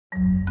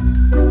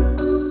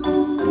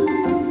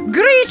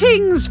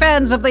Greetings,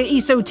 fans of the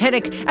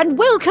esoteric, and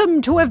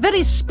welcome to a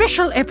very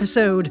special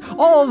episode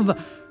of...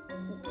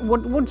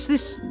 What's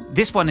this?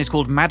 This one is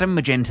called Madame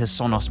Magenta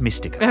Sonos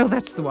Mystica. Oh,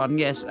 that's the one,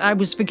 yes. I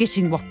was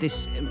forgetting what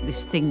this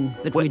thing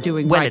that we're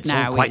doing right now is. Well,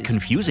 it's all quite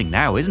confusing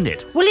now, isn't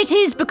it? Well, it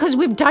is because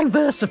we've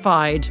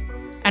diversified.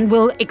 And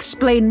we'll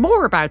explain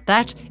more about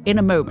that in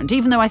a moment,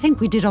 even though I think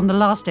we did on the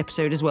last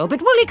episode as well,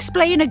 but we'll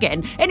explain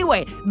again.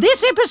 Anyway,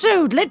 this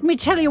episode, let me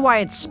tell you why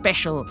it's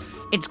special.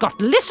 It's got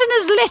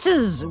listeners'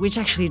 letters, which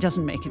actually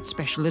doesn't make it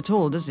special at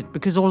all, does it?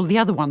 Because all the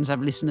other ones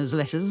have listeners'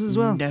 letters as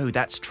well. No,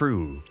 that's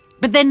true.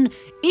 But then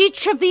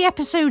each of the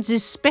episodes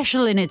is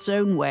special in its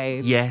own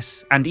way.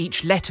 Yes, and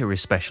each letter is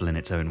special in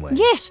its own way.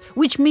 Yes,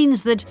 which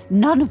means that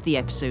none of the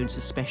episodes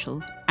are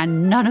special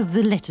and none of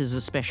the letters are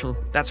special.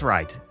 That's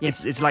right.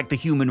 Yes. It's like the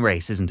human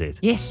race, isn't it?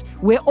 Yes,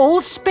 we're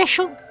all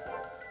special,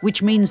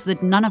 which means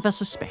that none of us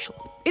are special.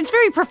 It's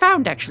very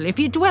profound, actually, if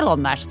you dwell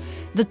on that.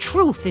 The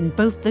truth in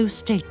both those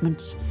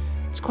statements.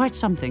 It's quite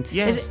something.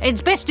 Yes.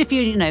 It's best if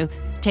you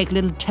take a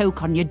little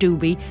toke on your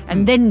doobie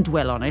and then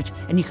dwell on it,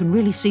 and you can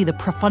really see the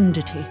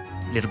profundity.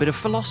 A little bit of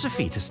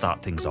philosophy to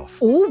start things off.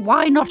 Oh,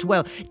 why not?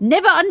 Well,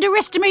 never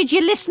underestimate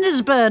your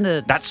listeners,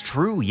 Bernard. That's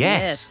true,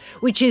 yes.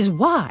 Which is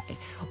why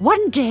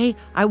one day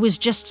I was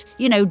just,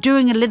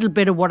 doing a little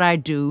bit of what I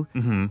do,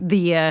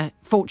 the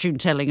fortune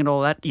telling and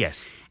all that.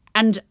 Yes.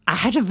 And I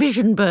had a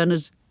vision,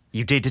 Bernard.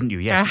 You did, didn't you?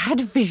 Yes. I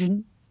had a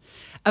vision.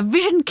 A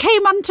vision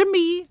came unto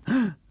me,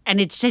 and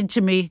it said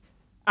to me,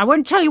 I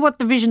won't tell you what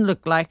the vision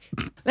looked like.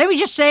 Let me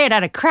just say it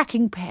had a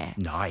cracking pear.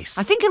 Nice.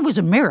 I think it was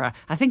a mirror.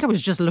 I think I was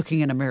just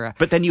looking in a mirror.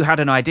 But then you had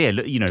an idea,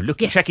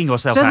 Yes. checking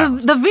yourself so out.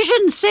 So the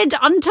vision said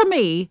unto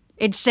me,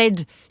 it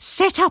said,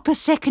 set up a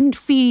second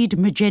feed,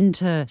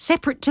 Magenta,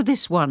 separate to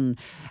this one.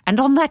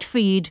 And on that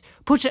feed,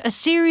 put a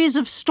series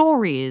of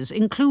stories,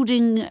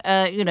 including,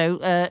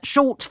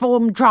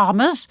 short-form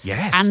dramas.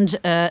 Yes.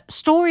 And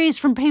stories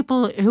from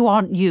people who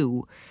aren't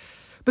you.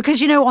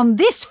 Because, on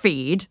this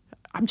feed...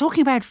 I'm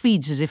talking about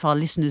feeds as if our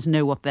listeners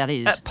know what that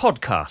is.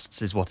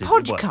 Podcasts is what it is.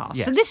 Podcasts.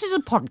 Yes. So this is a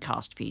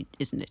podcast feed,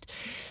 isn't it?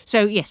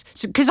 So, yes.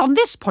 Because on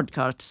this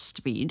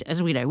podcast feed,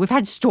 as we know, we've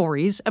had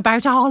stories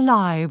about our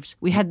lives.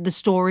 We had the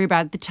story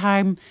about the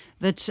time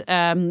that...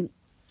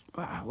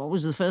 what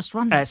was the first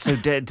one? So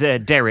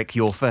Derek,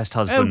 your first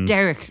husband... Oh,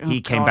 Derek. Oh, he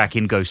came God. back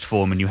in ghost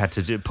form and you had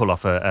to pull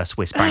off a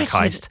Swiss bank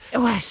heist.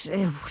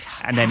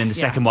 And then in the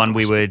second one,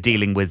 we were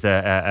dealing with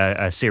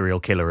a serial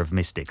killer of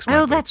mystics.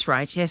 Oh, that's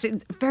right, yes.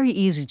 It's very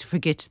easy to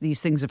forget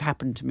these things have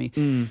happened to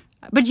me.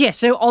 But yes,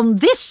 so on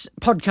this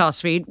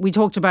podcast feed, we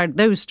talked about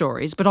those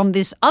stories. But on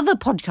this other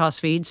podcast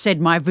feed, said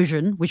my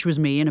vision, which was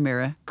me in a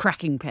mirror,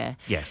 cracking pear,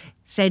 Yes.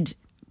 said...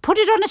 Put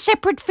it on a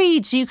separate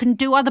feed so you can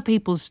do other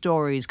people's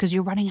stories, because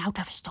you're running out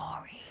of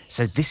stories.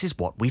 So this is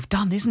what we've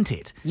done, isn't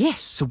it?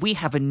 Yes. So we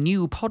have a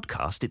new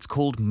podcast. It's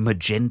called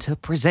Magenta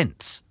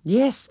Presents.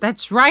 Yes,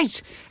 that's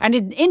right. And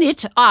in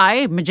it,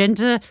 I,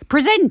 Magenta,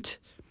 present.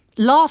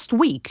 Last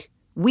week,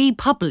 we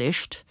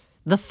published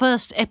the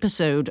first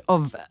episode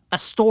of a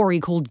story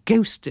called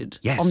Ghosted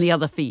on the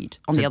other feed,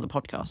 on the other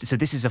podcast. So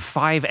this is a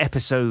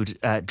 5-episode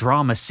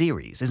drama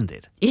series, isn't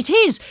it? It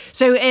is.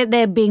 So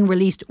they're being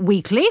released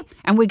weekly,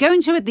 and we're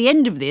going to, at the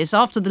end of this,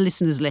 after the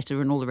listener's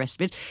letter and all the rest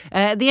of it,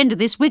 at the end of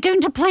this, we're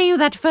going to play you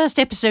that first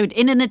episode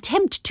in an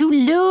attempt to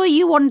lure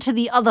you onto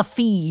the other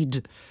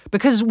feed.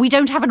 Because we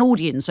don't have an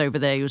audience over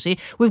there, you see.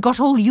 We've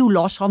got all you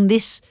lot on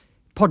this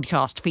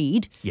podcast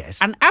feed. Yes.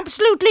 And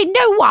absolutely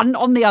no one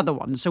on the other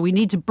one, so we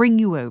need to bring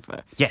you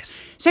over.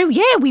 Yes. So,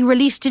 yeah, we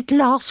released it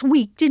last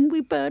week, didn't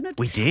we, Bernard?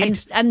 We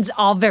did. And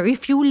our very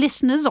few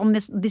listeners on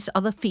this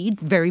other feed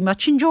very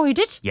much enjoyed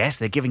it. Yes,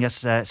 they're giving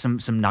us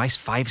some nice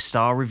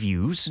 5-star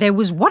reviews. There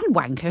was one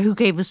wanker who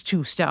gave us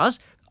 2 stars.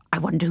 I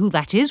wonder who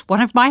that is.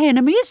 One of my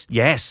enemies?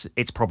 Yes,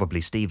 it's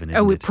probably Stephen,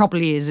 isn't it? Oh, it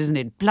probably is, isn't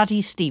it?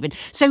 Bloody Stephen.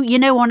 So,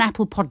 on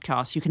Apple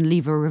Podcasts, you can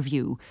leave a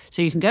review.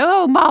 So you can go,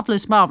 oh,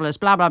 marvellous, marvellous,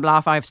 blah, blah, blah,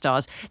 5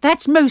 stars.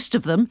 That's most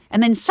of them.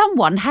 And then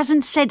someone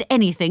hasn't said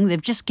anything. They've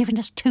just given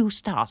us 2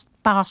 stars.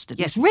 Bastard.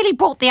 Yes. It's really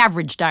brought the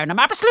average down. I'm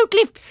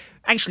absolutely...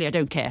 Actually, I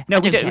don't care. No, I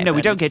we don't don't. care, No, we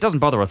Bernard. don't care. It doesn't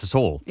bother us at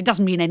all. It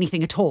doesn't mean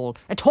anything at all.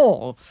 At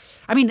all.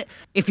 I mean,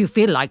 if you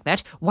feel like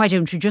that, why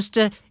don't you just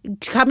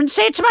come and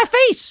say it to my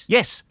face?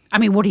 Yes. I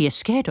mean, what are you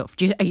scared of?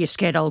 Are you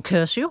scared I'll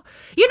curse you?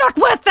 You're not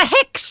worth the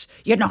hex!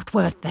 You're not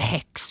worth the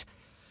hex.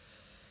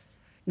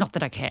 Not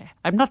that I care.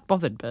 I'm not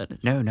bothered, Bernard.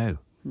 No.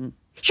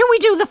 Shall we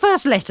do the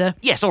first letter?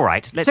 Yes, all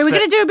right. Let's. So we're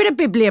going to do a bit of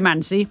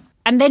bibliomancy,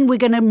 and then we're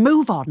going to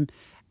move on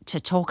to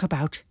talk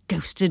about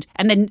Ghosted,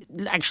 and then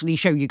actually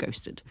show you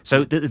Ghosted.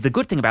 So the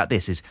good thing about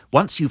this is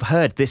once you've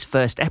heard this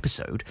first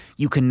episode,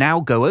 you can now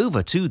go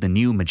over to the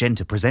new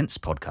Magenta Presents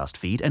podcast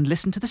feed and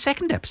listen to the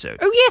second episode.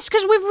 Oh, yes,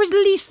 because we've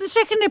released the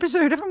second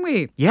episode, haven't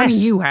we? Yes. I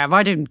mean, you have.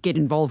 I don't get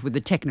involved with the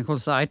technical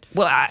side.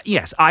 Well,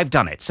 yes, I've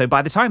done it. So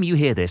by the time you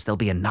hear this, there'll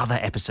be another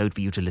episode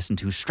for you to listen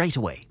to straight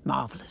away.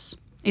 Marvellous.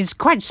 It's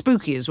quite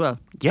spooky as well.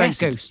 It's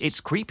Yes, about ghosts. it's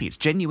creepy. It's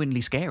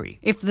genuinely scary.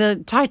 If the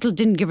title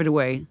didn't give it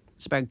away,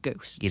 it's about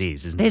ghosts. It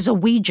is, isn't it? There's a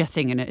Ouija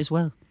thing in it as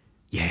well.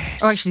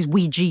 Yes. Oh, actually, it's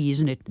Ouija,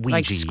 isn't it? Ouija,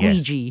 like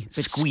squeegee.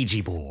 yes. Squeegee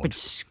board. But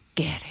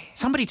Scary.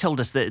 Somebody told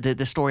us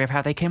the story of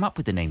how they came up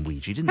with the name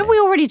Ouija, didn't Have they? we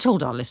already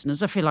told our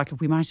listeners? I feel like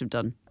we might have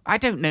done. I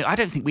don't know. I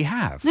don't think we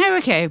have. No,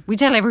 okay. We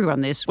tell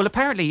everyone this. Well,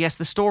 apparently, yes,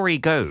 the story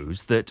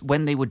goes that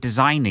when they were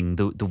designing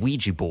the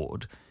Ouija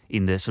board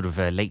in the sort of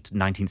late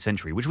 19th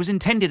century, which was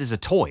intended as a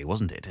toy,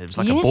 wasn't it? It was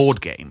like a Yes. board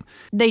game.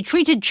 They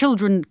treated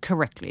children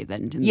correctly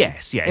then, didn't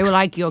Yes, they? yeah, They were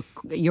like,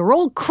 you're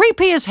all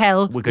creepy as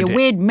hell. We're You're going to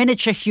weird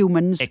miniature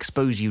humans.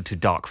 Expose you to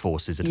dark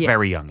forces at a Yeah.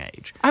 very young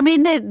age. I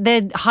mean,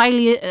 they're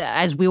highly,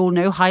 as we all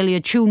know, highly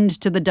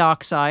attuned to the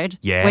dark side.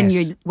 Yes.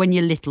 When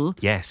you're little.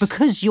 Yes.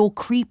 Because you're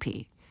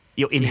creepy.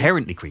 You're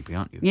inherently creepy,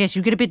 aren't you? Yes,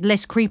 you get a bit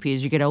less creepy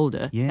as you get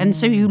older. And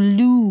so you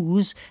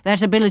lose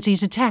that ability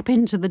to tap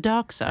into the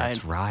dark side.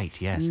 That's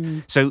right. Yes.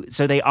 So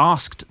they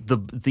asked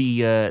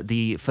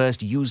the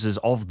first users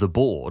of the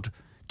board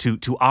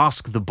to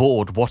ask the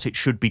board what it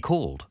should be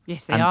called.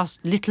 Yes, they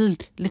asked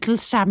little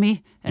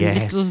Sammy and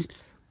Yes. little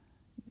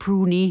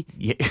Pruny.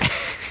 Yeah.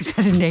 Is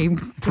that a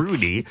name?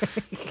 Pruny.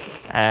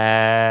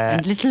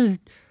 And little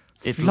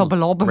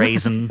Flobbelob.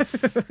 Raisin.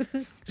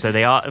 So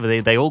they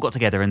all got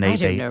together and I don't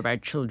they know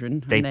about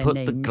children. they and their put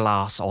names. the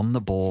glass on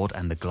the board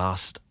and the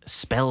glass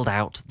spelled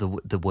out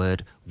the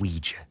word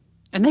Ouija.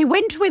 And they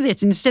went with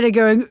it instead of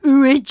going,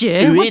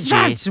 Ouija. What's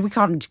Ouija. that? We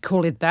can't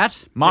call it that.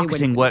 They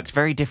Marketing went- worked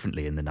very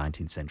differently in the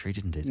 19th century,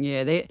 didn't it?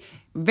 Yeah, they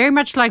very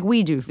much like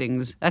we do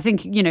things. I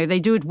think, they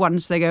do it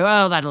once, they go,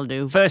 oh, that'll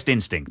do. First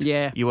instinct.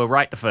 Yeah. You were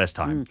right the first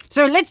time.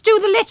 So let's do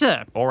the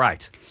letter. All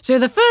right. So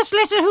the first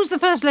letter, who's the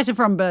first letter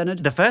from,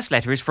 Bernard? The first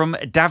letter is from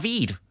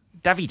Davide.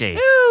 Davide.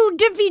 Oh,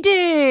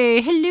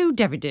 Davide. Hello,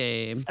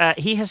 Davide.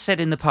 He has said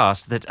in the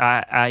past that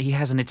he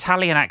has an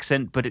Italian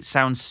accent, but it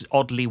sounds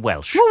oddly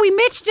Welsh. Well, we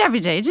met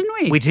Davide, didn't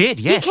we? We did,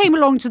 yes. He came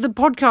along to the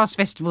podcast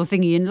festival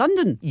thingy in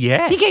London.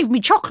 Yes. He gave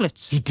me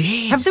chocolates. He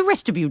did. Have the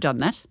rest of you done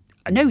that?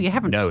 No, you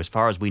haven't. No, as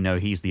far as we know,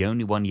 he's the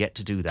only one yet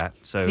to do that.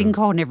 So Think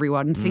on,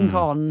 everyone. Think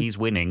on. he's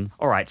winning.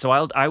 All right, so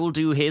I will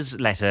do his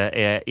letter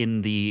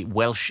in the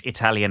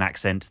Welsh-Italian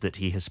accent that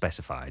he has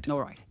specified.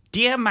 All right.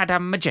 Dear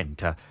Madame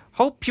Magenta,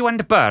 hope you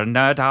and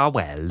Bernard are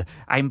well.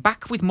 I'm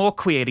back with more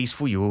queries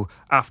for you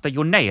after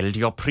you nailed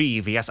your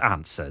previous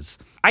answers.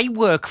 I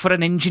work for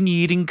an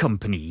engineering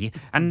company,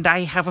 and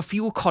I have a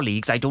few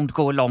colleagues I don't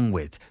go along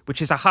with,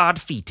 which is a hard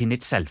feat in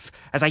itself,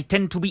 as I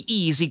tend to be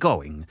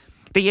easygoing.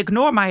 They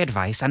ignore my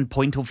advice and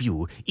point of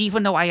view,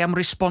 even though I am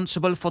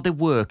responsible for the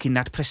work in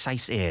that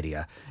precise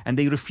area, and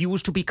they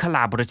refuse to be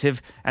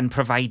collaborative and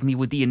provide me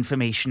with the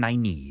information I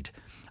need.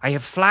 I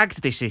have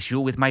flagged this issue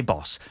with my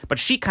boss, but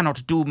she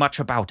cannot do much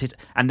about it,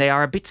 and they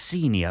are a bit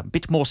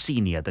more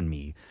senior than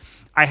me.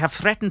 I have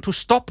threatened to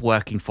stop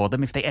working for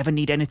them if they ever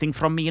need anything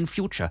from me in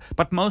future,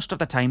 but most of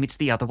the time it's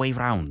the other way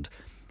round.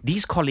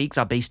 These colleagues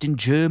are based in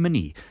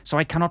Germany, so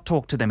I cannot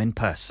talk to them in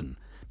person.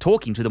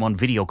 Talking to them on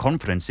video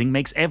conferencing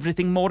makes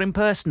everything more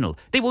impersonal.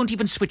 They won't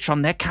even switch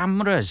on their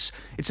cameras.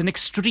 It's an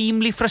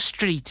extremely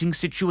frustrating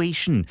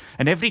situation,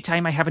 and every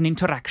time I have an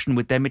interaction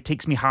with them, it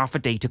takes me half a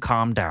day to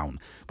calm down.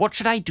 What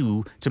should I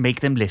do to make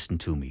them listen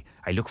to me?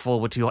 I look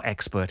forward to your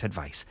expert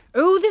advice.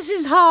 Oh, this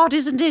is hard,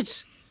 isn't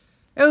it?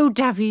 Oh,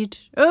 David.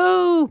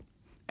 Oh.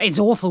 It's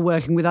awful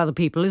working with other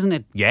people, isn't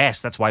it?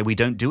 Yes, that's why we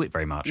don't do it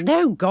very much.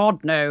 No,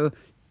 God, no.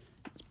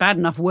 It's bad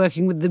enough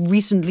working with the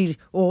recently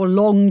or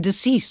long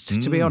deceased,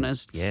 to be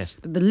honest. Yes.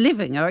 But the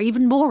living are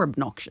even more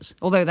obnoxious.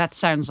 Although that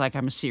sounds like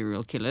I'm a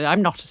serial killer.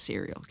 I'm not a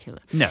serial killer.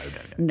 No.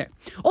 No.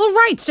 All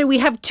right, so we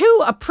have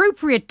 2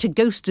 appropriate to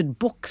ghosted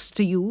books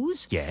to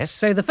use. Yes.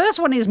 So the first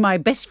one is My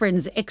Best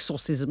Friend's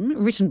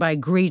Exorcism, written by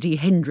Grady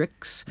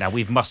Hendrix. Now,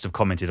 we must have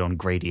commented on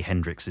Grady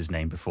Hendrix's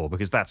name before,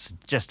 because that's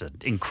just an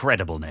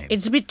incredible name.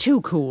 It's a bit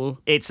too cool.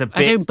 It's a bit...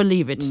 I don't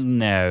believe it.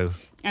 No.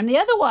 And the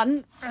other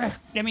one,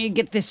 let me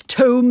get this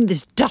tome,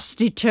 this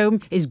dusty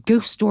tome, is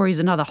Ghost Stories,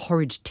 Another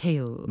Horrid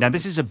Tale. Now,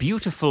 this is a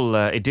beautiful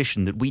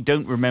edition that we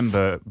don't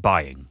remember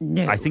buying.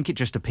 No. I think it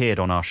just appeared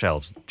on our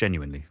shelves,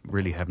 genuinely.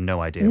 Really have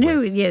no idea. No,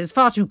 where. yeah, it's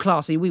far too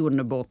classy. We wouldn't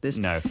have bought this.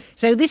 No.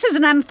 So this is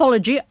an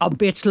anthology, a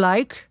bit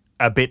like...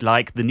 A bit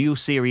like the new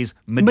series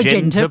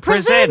Magenta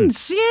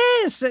Presents.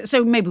 Yes.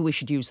 So maybe we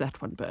should use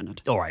that one,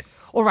 Bernard. All right.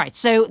 All right,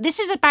 so this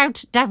is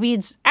about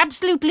David's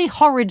absolutely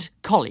horrid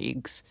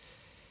colleagues.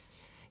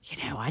 You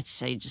know, I'd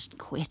say just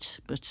quit,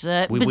 but...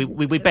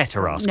 We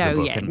better ask the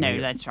book, hadn't we?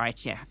 that's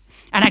right, yeah.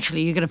 And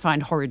actually, you're going to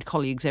find horrid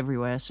colleagues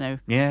everywhere, so...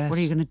 Yes. What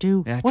are you going to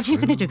do? Yeah, What are you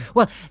going to do?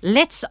 Well,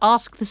 let's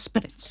ask the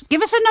spirits.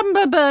 Give us a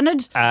number,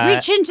 Bernard.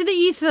 Reach into the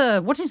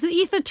ether. What is the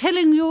ether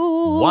telling you?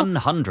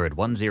 100.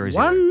 100.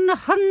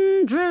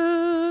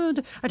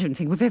 100. I don't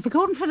think we've ever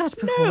gone for that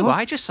before. No,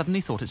 I just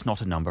suddenly thought it's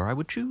not a number I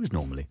would choose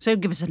normally. So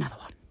give us another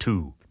one.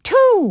 2.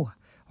 2.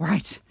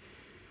 Right.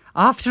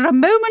 After a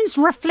moment's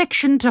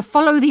reflection to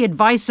follow the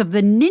advice of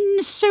the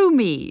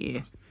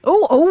Ninsomi.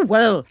 Oh,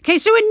 well. Okay,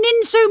 so a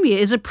Ninsomi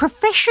is a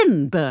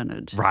profession,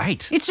 Bernard.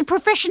 Right. It's a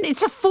profession.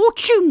 It's a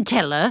fortune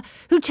teller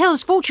who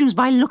tells fortunes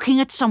by looking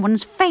at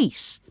someone's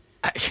face.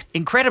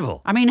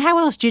 Incredible. I mean, how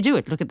else do you do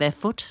it? Look at their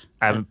foot?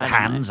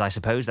 Hands, I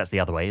suppose. That's the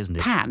other way, isn't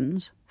it?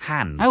 Pans?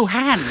 Hands. Oh,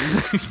 hands.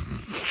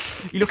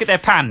 You look at their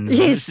pans.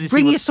 Yes, see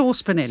bring what- your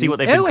saucepan in. see what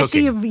they've been I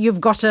see cooking.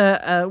 you've got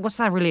a, what's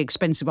that really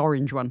expensive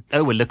orange one?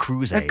 Oh, a Le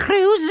Creuset. A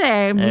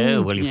Creuset.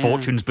 Oh, well, your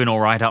fortune's been all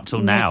right up till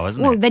now,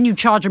 hasn't Well, it? then you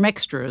charge them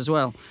extra as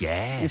well.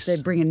 Yes. If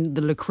they're bringing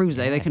the Le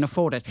Creuset, they can Yes.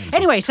 afford it.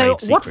 Anyway, so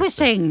trade what secrets we're there.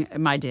 saying,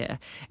 my dear,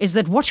 is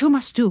that what you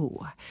must do.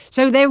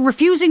 So they're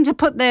refusing to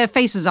put their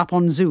faces up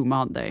on Zoom,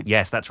 aren't they?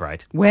 Yes, that's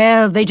right.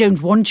 Well, they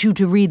don't want you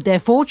to read their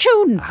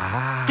fortune,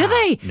 do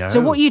they? no.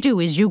 So what you do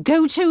is you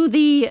go to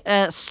the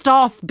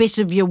staff bit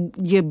of your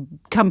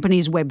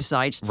company's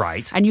website,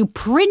 Right. and you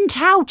print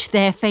out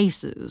their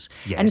faces.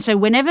 Yes. And so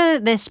whenever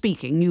they're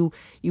speaking,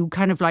 you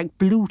kind of like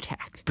blue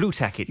tack. Blue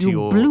tack it to You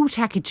your... blue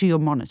tack it to your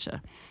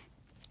monitor.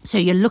 So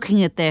you're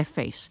looking at their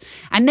face.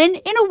 And then,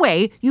 in a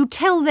way, you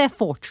tell their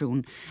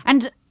fortune.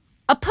 And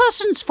a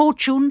person's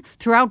fortune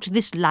throughout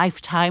this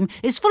lifetime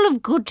is full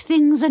of good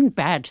things and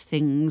bad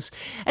things.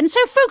 And so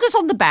focus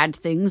on the bad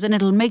things, and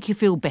it'll make you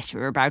feel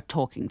better about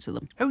talking to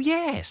them. Oh,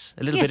 yes.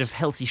 A little Yes. bit of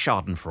healthy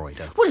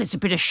Schadenfreude. Well, it's a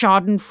bit of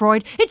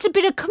Schadenfreude. It's a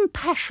bit of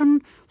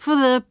compassion for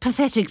the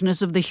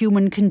patheticness of the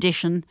human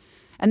condition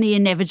and the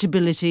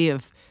inevitability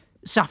of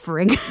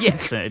suffering.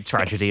 Yes, a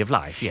tragedy of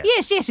life, yes.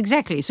 Yes,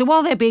 exactly. So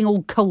while they're being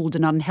all cold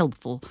and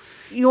unhelpful,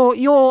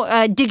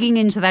 you're digging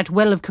into that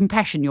well of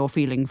compassion you're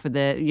feeling for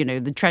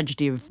the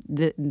tragedy of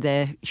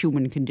their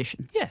human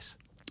condition, Yes.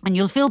 and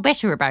you'll feel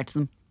better about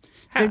them.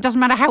 So it doesn't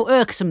matter how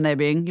irksome they're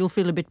being, you'll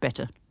feel a bit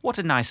better. What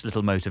a nice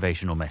little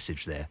motivational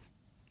message there.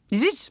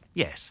 Is it?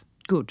 Yes.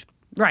 Good.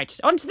 Right,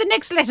 on to the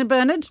next letter,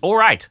 Bernard. All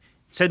right.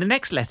 So the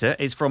next letter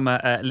is from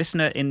a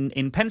listener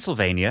in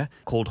Pennsylvania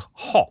called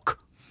Hock.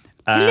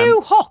 Hello,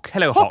 Hock.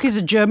 hello, Hock Hock. is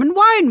a German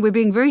wine. We're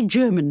being very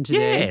German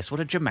today. Yes, what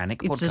a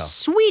Germanic It's a podcast.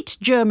 sweet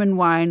German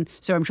wine,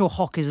 so I'm sure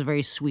Hock is a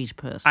very sweet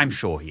person. I'm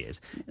sure he is.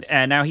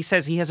 Now, he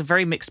says he has a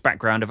very mixed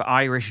background of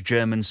Irish,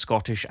 German,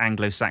 Scottish,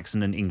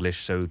 Anglo-Saxon and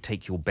English, so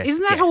take your best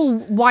Isn't that guess. all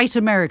white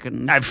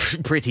Americans?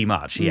 Pretty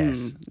much,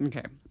 yes.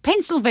 Okay.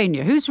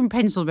 Pennsylvania. Who's from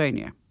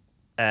Pennsylvania?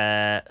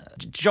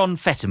 John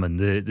Fetterman,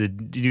 the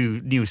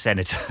new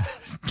senator,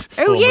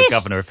 Oh, former yes.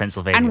 governor of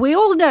Pennsylvania. And we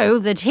all know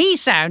that he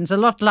sounds a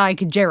lot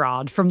like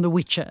Gerard from The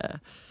Witcher.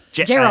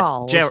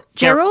 Gerald. Gerald?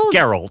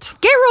 Geralt.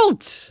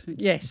 Geralt!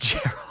 Yes.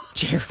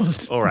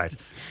 Gerald. All right.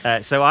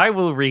 So I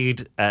will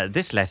read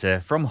this letter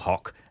from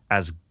Hock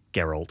as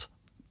Geralt.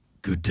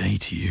 Good day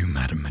to you,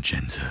 Madam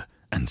Magenta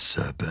and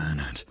Sir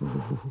Bernard.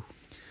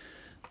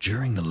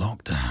 During the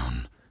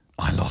lockdown,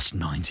 I lost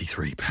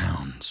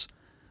 £93,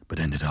 but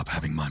ended up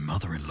having my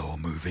mother-in-law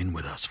move in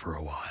with us for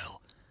a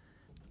while.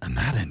 And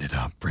that ended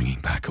up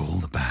bringing back all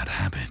the bad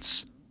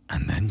habits,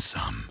 and then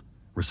some,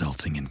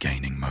 resulting in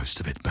gaining most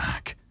of it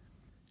back.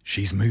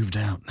 She's moved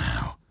out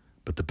now,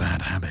 but the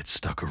bad habits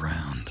stuck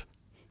around.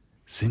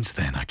 Since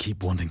then, I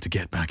keep wanting to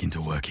get back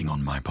into working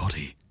on my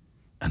body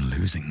and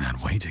losing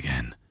that weight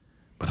again,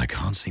 but I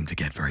can't seem to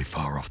get very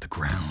far off the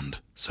ground,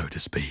 so to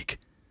speak.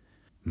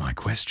 My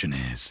question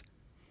is,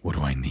 what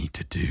do I need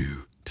to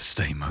do to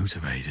stay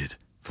motivated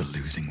for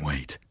losing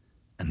weight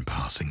and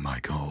passing my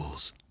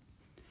goals?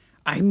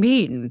 I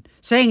mean,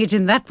 saying it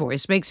in that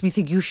voice makes me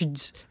think you should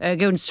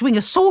go and swing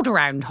a sword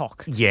around,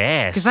 Hock.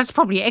 Yes. Because that's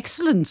probably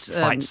excellent.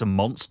 Fight some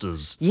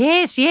monsters.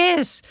 Yes.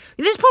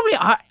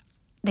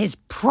 There's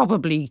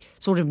probably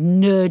sort of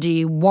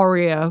nerdy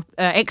warrior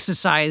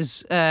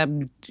exercise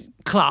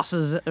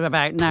classes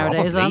about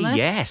nowadays, Probably, aren't there?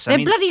 yes. I There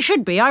mean- bloody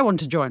should be. I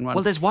want to join one.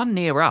 Well, there's one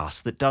near us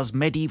that does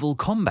medieval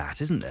combat,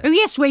 isn't there? Oh,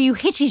 yes, where you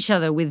hit each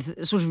other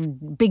with sort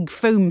of big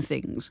foam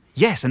things.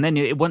 Yes, and then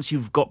once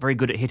you've got very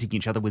good at hitting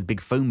each other with big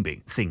foam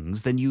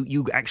things, then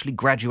you actually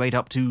graduate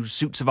up to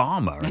suits of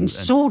armour. And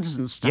swords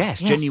and stuff. Yes,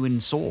 genuine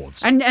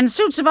swords. And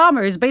suits of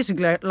armour is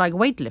basically like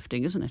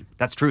weightlifting, isn't it?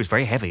 That's true, it's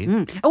very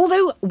heavy.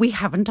 Although we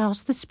haven't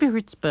asked the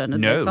spirits,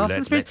 Bernard. No, let's ask the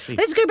let's spirits. see.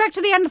 Let's go back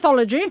to the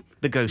anthology.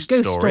 The ghost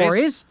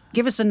stories.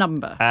 Give us a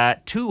number.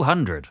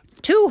 200.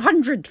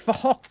 200 for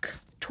Hock.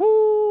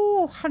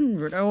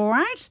 200, all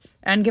right.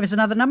 And give us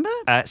another number.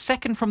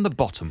 Second from the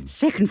bottom.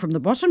 Second from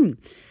the bottom.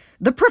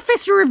 The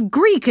professor of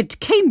Greek at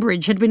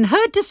Cambridge had been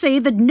heard to say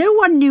that no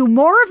one knew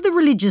more of the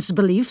religious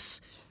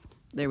beliefs.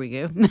 There we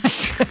go.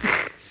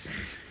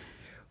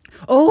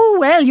 Oh,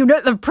 well,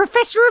 the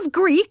professor of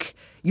Greek,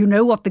 you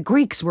know what the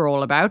Greeks were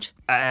all about.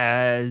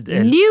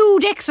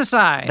 Nude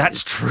exercise.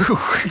 That's true.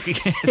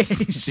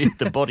 Yes,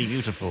 the body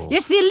beautiful.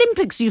 Yes, the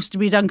Olympics used to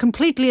be done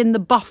completely in the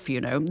buff,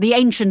 the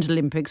ancient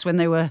Olympics when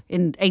they were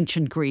in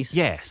ancient Greece.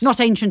 Yes. Not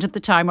ancient at the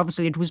time,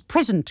 obviously, it was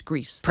present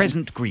Greece.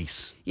 Present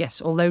Greece.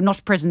 Yes, although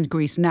not present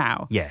Greece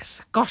now.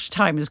 Yes. Gosh,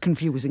 time is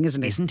confusing,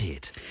 isn't it? Isn't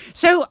it?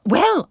 So,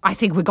 well, I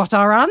think we got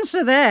our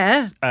answer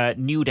there.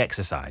 Nude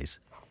exercise.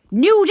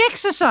 Nude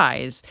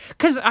exercise.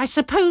 Because I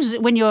suppose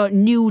when you're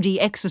nudie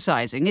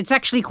exercising, it's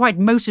actually quite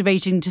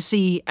motivating to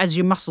see as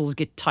your muscles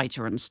get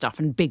tighter and stuff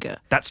and bigger.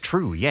 That's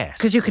true, yes.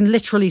 Because you can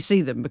literally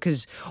see them.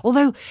 Because,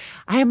 although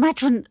I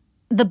imagine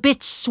the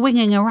bits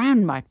swinging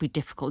around might be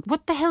difficult.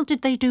 What the hell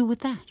did they do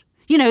with that?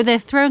 You know, they're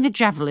throwing a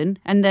javelin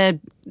and their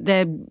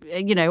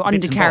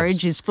undercarriage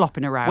bobs. is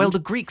flopping around. Well, the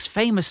Greeks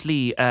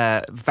famously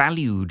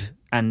valued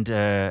and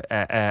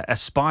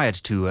aspired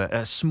to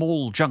a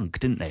small junk,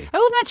 didn't they?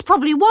 Oh, that's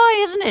probably why,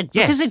 isn't it?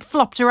 Yes. Because it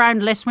flopped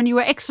around less when you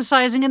were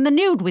exercising in the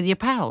nude with your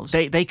pals.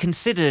 They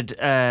considered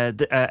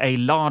a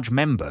large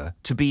member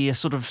to be a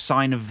sort of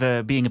sign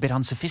of being a bit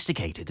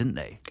unsophisticated, didn't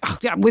they? Oh,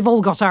 yeah, we've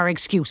all got our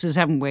excuses,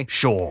 haven't we?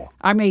 Sure.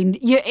 I mean,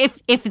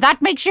 if that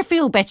makes you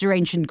feel better,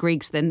 ancient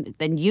Greeks, then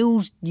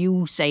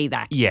you say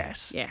that.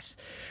 Yes. Yes.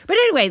 But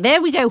anyway,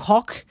 there we go,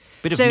 Hawk.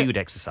 Bit of So- nude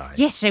exercise.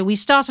 Yes, so we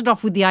started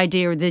off with the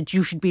idea that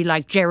you should be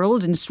like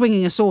Gerald and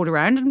swinging a sword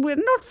around, and we're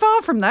not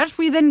far from that.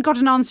 We then got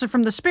an answer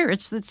from the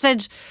spirits that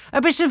said a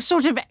bit of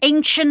sort of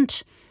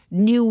ancient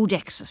nude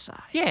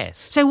exercise.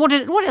 Yes. So what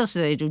else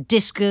do they do?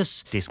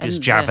 Discus, and,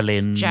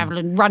 javelin.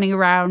 javelin, running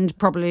around,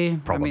 probably.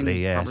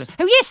 Probably, yes.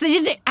 Oh yes, they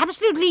did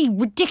absolutely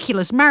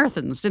ridiculous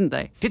marathons, didn't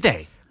they? Did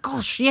they?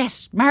 Gosh,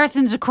 yes,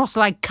 marathons across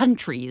like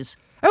countries.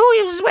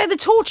 Oh, it was where the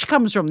torch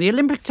comes from, the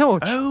Olympic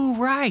torch. Oh,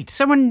 right.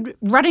 Someone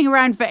running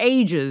around for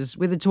ages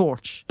with a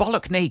torch.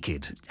 Bollock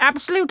naked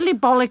Absolutely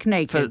bollock for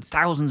naked.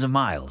 thousands of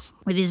miles.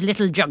 With his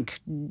little junk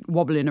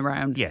wobbling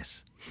around.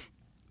 Yes.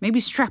 Maybe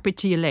strap it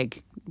to your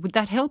leg. Would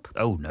that help?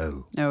 Oh,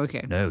 no. Oh,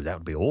 okay. No, that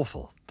would be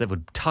awful. That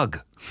would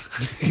tug.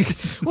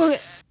 Well,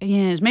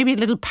 yes, maybe a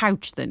little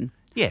pouch then.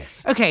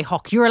 Yes. Okay,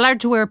 Hawk, you're allowed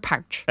to wear a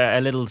pouch.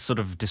 A little sort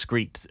of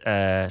discreet,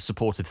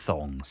 supportive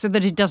thong. So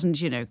that it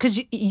doesn't,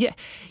 because,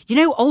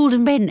 older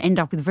men end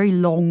up with very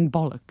long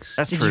bollocks.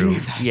 That's Did you true. know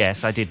that?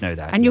 Yes, I did know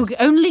that. And yes.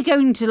 you're only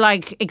going to,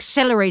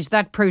 accelerate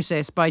that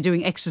process by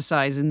doing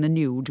exercise in the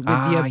nude with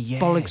your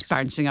bollocks yes.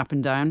 bouncing up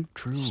and down.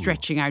 True.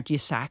 Stretching out your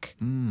sack.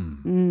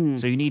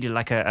 So you needed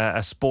like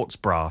a sports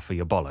bra for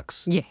your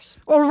bollocks. Yes.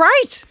 All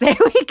right. There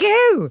we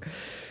go.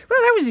 Well,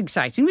 that was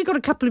exciting. We got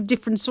a couple of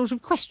different sort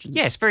of questions.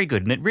 Yes, very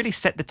good. And it really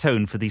set the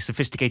tone for the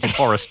sophisticated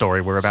horror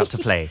story we're about to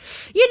play.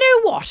 You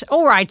know what?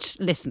 All right,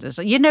 listeners,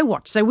 you know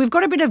what? So we've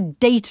got a bit of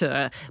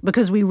data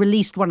because we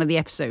released one of the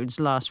episodes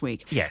last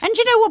week. Yes. And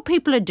you know what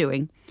people are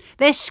doing?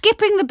 They're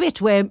skipping the bit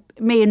where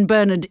me and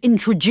Bernard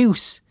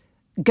introduce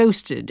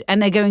Ghosted,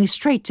 and they're going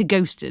straight to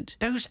Ghosted.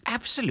 Those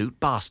absolute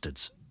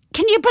bastards.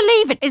 Can you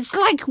believe it? It's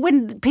like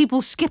when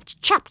people skipped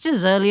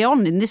chapters early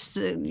on in this,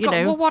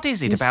 Well, what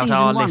is it in about season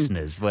our 1?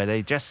 listeners where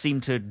they just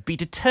seem to be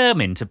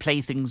determined to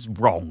play things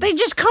wrong? They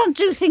just can't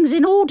do things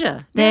in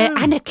order. They're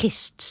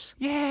anarchists.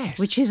 Yes.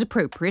 Which is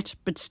appropriate,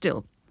 but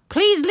still.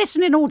 Please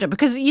listen in order,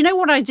 because you know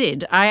what I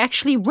did? I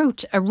actually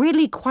wrote a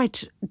really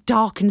quite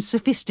dark and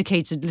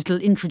sophisticated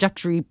little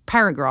introductory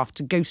paragraph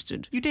to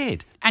Ghosted. You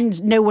did.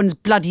 And no one's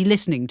bloody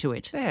listening to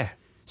it. There.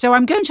 So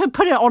I'm going to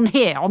put it on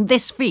here, on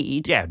this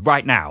feed, Yeah,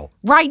 right now.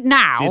 right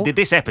now.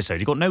 This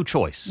episode, you've got no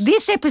choice.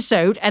 This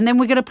episode, and then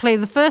we're going to play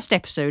the first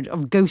episode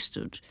of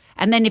Ghosted.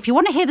 And then if you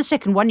want to hear the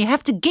second one, you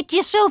have to get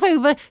yourself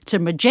over to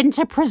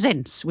Magenta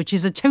Presents, which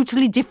is a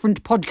totally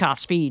different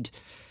podcast feed.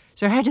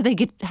 So how do they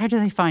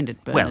find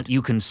it, Bernard? Well,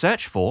 you can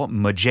search for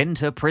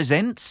Magenta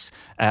Presents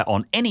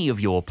on any of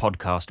your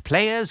podcast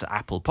players,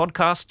 Apple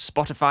Podcasts,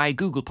 Spotify,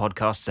 Google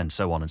Podcasts, and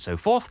so on and so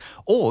forth.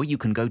 Or you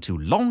can go to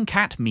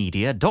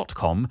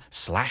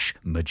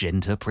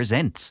longcatmedia.com/Magenta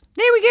Presents.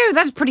 There we go.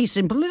 That's pretty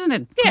simple, isn't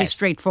it? Pretty Yes.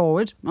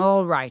 straightforward.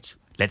 All right.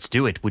 Let's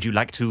do it. Would you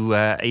like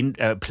to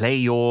play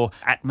your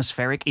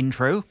atmospheric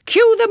intro?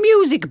 Cue the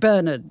music,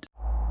 Bernard.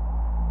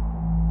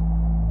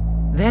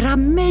 There are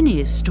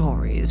many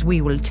stories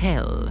we will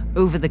tell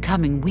over the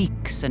coming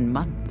weeks and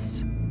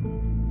months.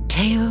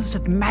 Tales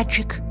of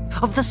magic,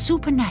 of the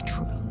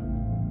supernatural,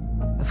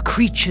 of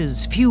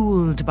creatures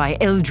fueled by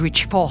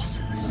eldritch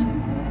forces.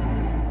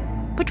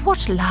 But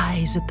what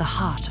lies at the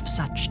heart of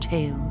such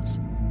tales?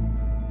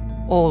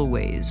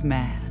 Always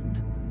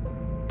man.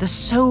 The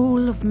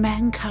soul of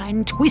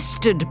mankind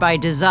twisted by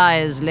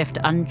desires left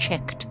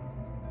unchecked.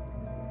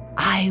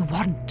 I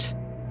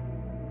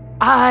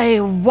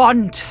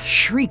want,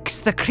 shrieks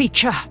the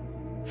creature.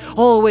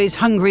 Always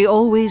hungry,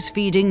 always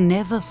feeding,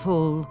 never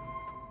full.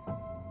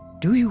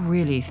 Do you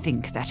really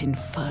think that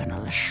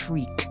infernal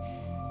shriek,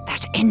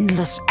 that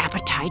endless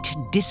appetite,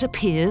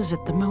 disappears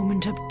at the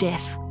moment of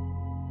death?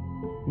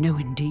 No,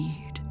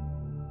 indeed.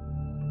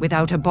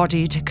 Without a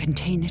body to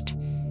contain it,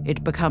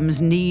 it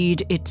becomes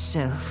need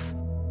itself.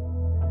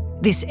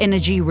 This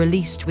energy,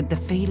 released with the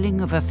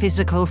failing of a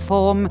physical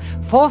form,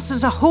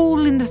 forces a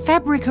hole in the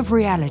fabric of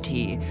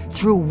reality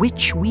through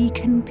which we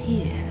can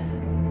peer,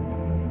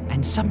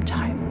 and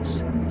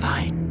sometimes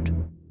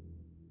find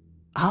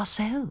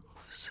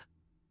ourselves.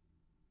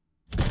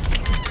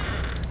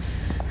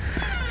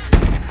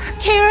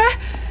 Kira,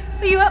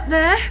 are you up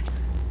there?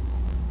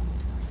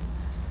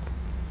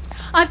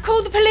 I've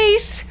called the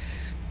police.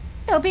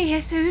 They'll be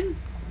here soon.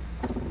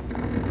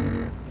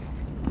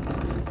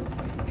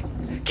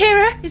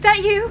 Kira, is that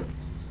you?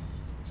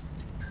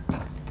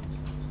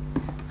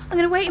 I'm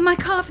going to wait in my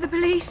car for the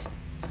police.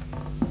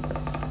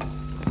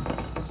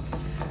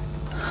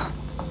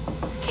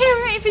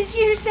 Kira, if it's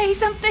you, say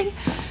something.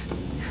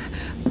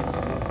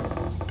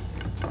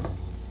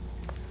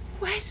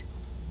 Wes?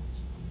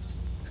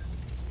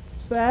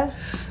 Beth?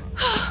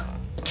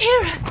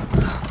 Kira!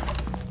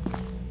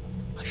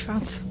 I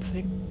found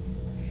something.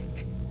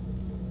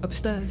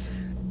 Upstairs.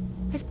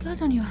 There's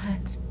blood on your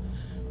hands.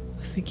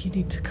 I think you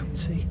need to come and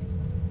see.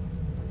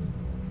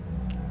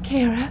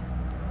 Kira?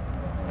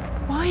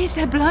 Why is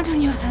there blood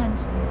on your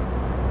hands?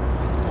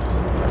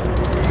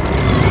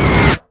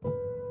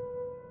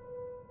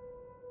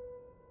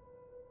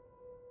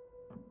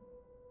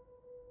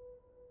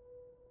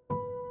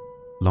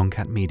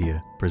 Longcat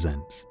Media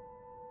presents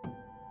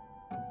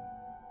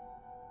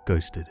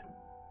Ghosted.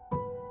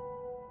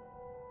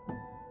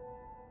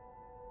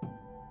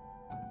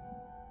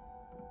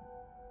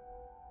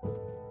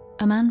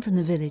 A man from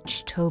the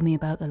village told me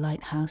about the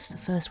lighthouse the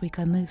first week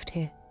I moved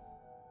here.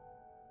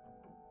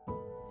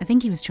 I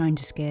think he was trying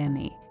to scare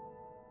me,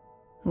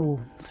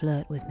 or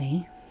flirt with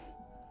me.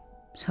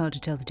 It's hard to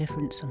tell the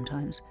difference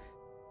sometimes.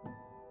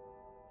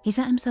 He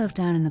sat himself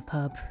down in the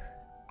pub,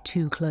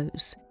 too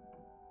close,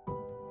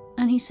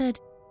 and he said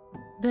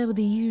there were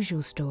the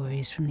usual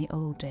stories from the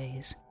old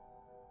days,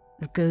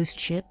 of ghost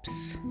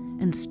ships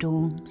and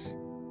storms,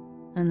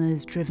 and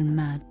those driven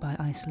mad by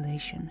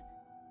isolation.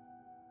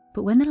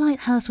 But when the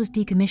lighthouse was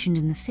decommissioned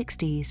in the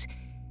 60s,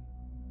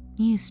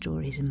 new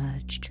stories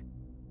emerged.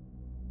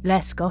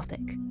 Less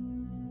gothic,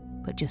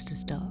 but just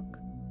as dark.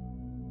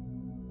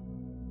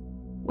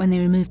 When they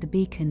removed the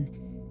beacon,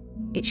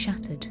 it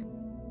shattered,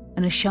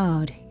 and a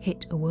shard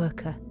hit a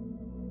worker.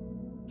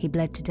 He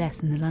bled to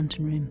death in the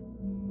lantern room.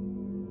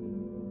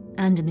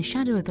 And in the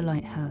shadow of the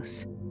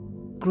lighthouse,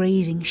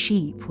 grazing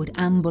sheep would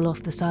amble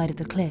off the side of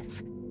the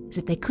cliff, as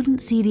if they couldn't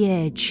see the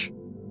edge.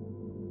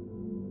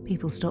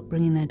 People stopped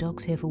bringing their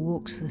dogs here for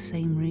walks for the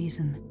same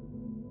reason.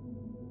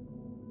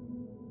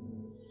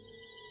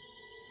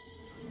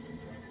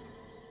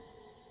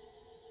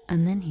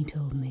 And then he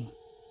told me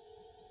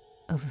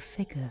of a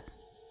figure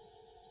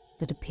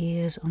that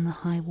appears on the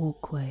high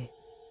walkway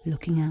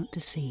looking out to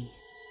sea.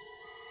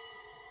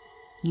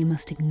 You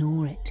must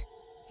ignore it,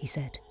 he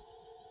said.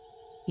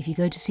 If you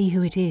go to see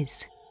who it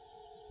is,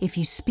 if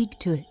you speak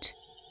to it,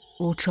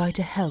 or try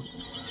to help.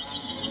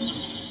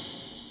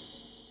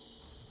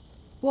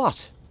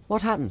 What?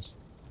 What happens?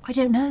 I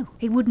don't know.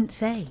 He wouldn't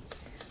say.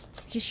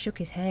 He just shook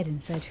his head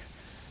and said,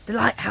 "The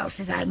lighthouse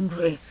is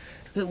angry.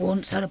 It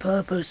once had a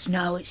purpose,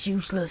 now it's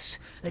useless.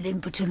 An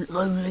impotent,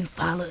 lonely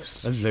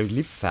phallus." A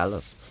lonely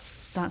phallus.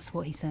 That's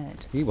what he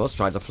said. He was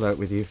trying to flirt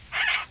with you.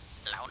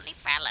 Lonely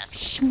phallus.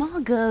 Shh,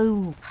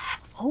 Margot.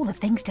 All the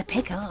things to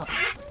pick up.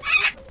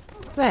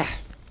 There,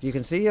 you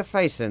can see your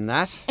face in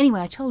that.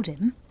 Anyway, I told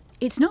him,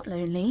 it's not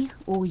lonely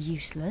or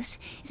useless.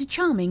 It's a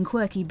charming,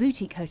 quirky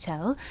boutique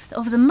hotel that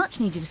offers a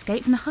much-needed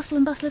escape from the hustle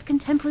and bustle of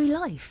contemporary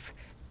life.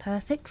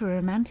 Perfect for a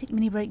romantic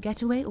mini-break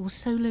getaway or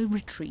solo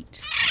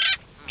retreat.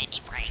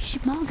 Mini break. Shh,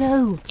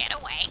 Margot. Get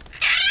away.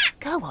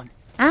 Go on.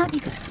 Out you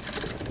go.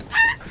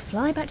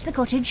 Fly back to the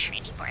cottage.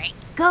 Mini break.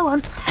 Go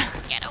on.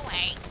 Get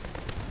away.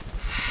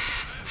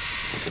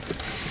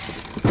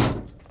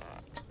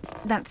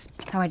 That's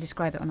how I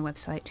describe it on the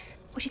website.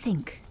 What do you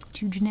think?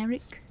 Too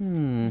generic?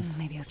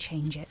 Maybe I'll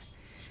change it.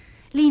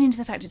 Lean into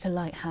the fact it's a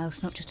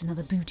lighthouse, not just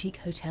another boutique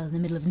hotel in the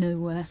middle of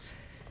nowhere.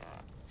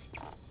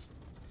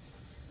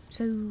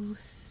 So,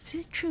 is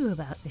it true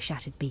about the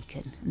shattered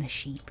beacon and the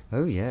sheep?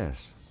 Oh,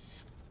 yes.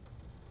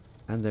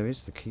 And there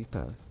is the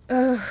keeper.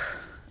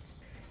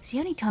 It's the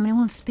only time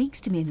anyone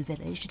speaks to me in the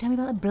village to tell me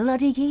about the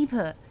bloody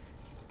keeper.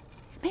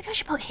 Maybe I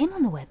should put him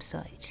on the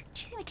website.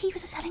 Do you think the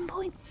keeper's a selling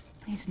point?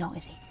 He's not,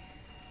 is he?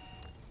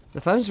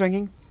 The phone's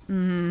ringing.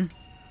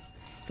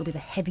 He'll be the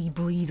heavy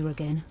breather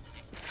again.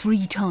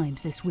 3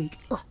 times this week.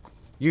 Ugh.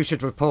 You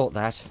should report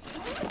that.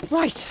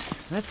 Right,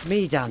 that's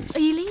me done. Are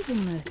you leaving,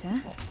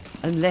 Murta?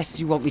 Unless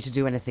you want me to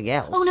do anything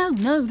else. Oh, no,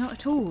 not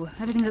at all.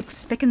 Everything looks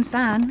spick and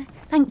span.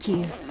 Thank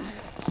you.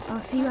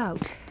 I'll see you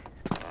out.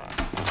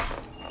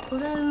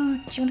 Although,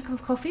 do you want a cup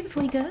of coffee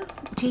before you go?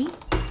 Tea?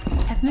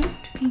 Peppermint?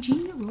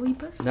 PG?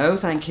 Rooibos? No,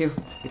 thank you.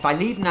 If I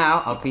leave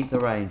now, I'll beat the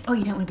rain. Oh,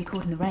 you don't want to be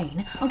caught in the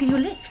rain? I'll give you a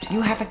lift.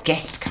 You have a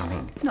guest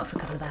coming. Not for a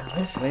couple of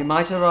hours. They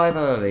might arrive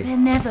early. They're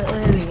never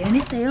early, and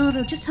if they are,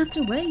 they'll just have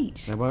to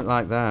wait. They won't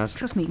like that.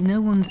 Trust me,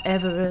 no one's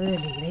ever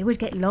early. They always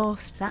get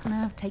lost.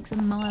 Sat-nav takes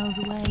them miles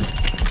away.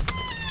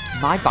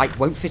 My bike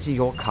won't fit in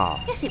your car.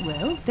 Yes, it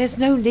will. There's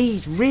no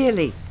need,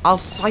 really. I'll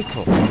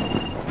cycle.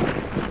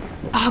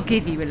 I'll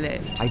give you a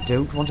lift. I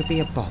don't want to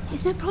be a bother.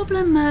 It's no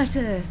problem,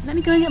 Murta. Let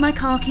me go and get my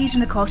car keys from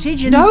the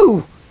cottage and...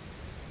 No!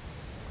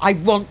 I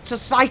want to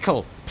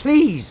cycle,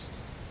 please.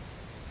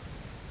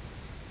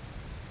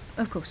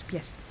 Of course,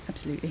 yes,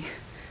 absolutely.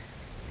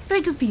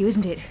 Very good for you,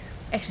 isn't it?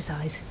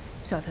 Exercise,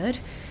 so I've heard.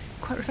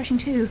 Quite refreshing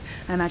too,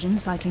 I imagine,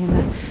 cycling in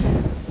the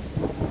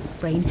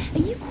rain. Are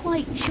you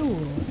quite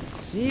sure?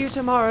 See you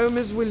tomorrow,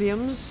 Miss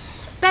Williams.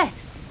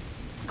 Beth!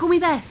 Call me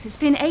Beth. It's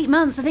been 8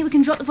 months. I think we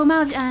can drop the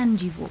formality.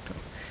 And you've walked off.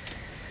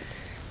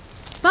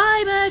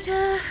 Bye,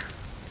 Murta.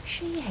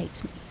 She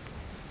hates me.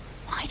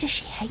 Why does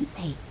she hate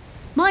me?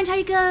 Mind how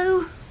you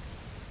go.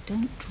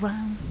 Don't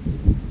drown.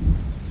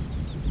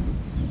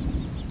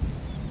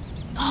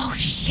 Oh,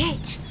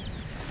 shit.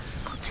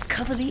 Got to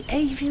cover the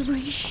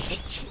aviary.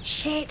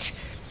 Shit.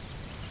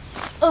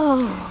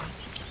 Oh.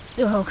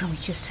 Oh, can we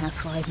just have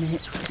 5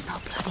 minutes where it's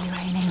not bloody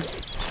raining?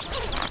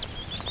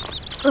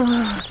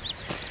 Oh.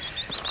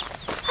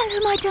 Hello,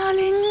 my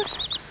darlings.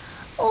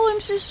 Oh, I'm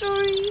so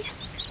sorry.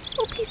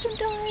 Oh, please don't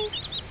die.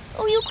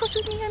 Oh, you're cross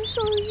with me. I'm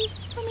sorry.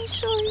 I'm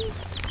sorry.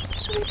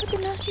 Sorry about the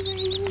nasty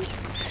rain.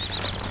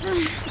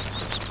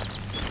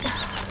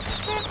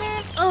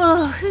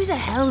 Oh, who the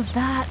hell's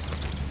that?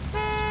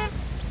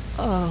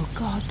 Oh,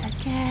 God, that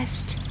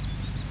guest.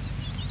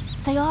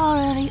 They are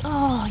early.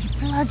 Oh, you're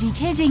bloody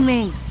kidding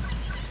me.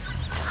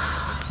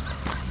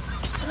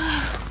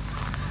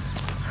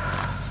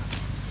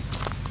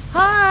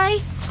 Hi.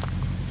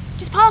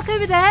 Just park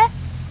over there.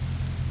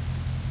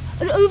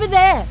 Over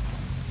there.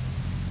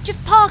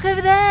 Just park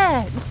over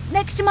there,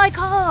 next to my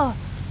car.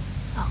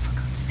 Oh, for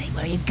God's sake,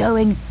 where are you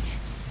going?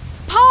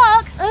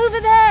 Park over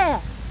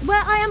there,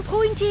 where I am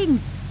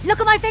pointing. Look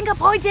at my finger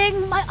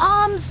pointing, my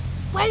arms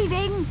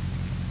waving.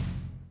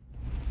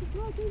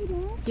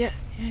 Yeah.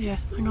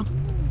 Hang on.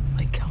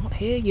 I can't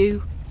hear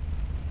you.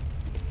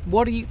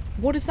 What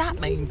does that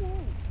mean?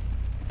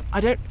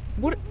 I don't...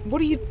 What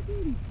do you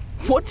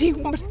want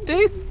me to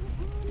do?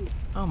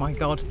 Oh my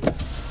God.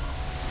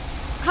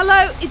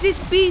 Hello, is this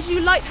Bijou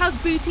Lighthouse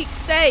Boutique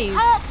Stays?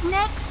 Park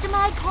next to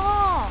my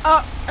car.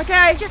 Oh,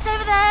 okay. Just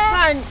over there.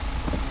 Thanks.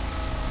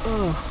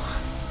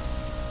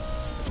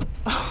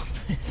 Oh,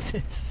 this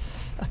is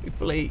so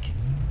bleak.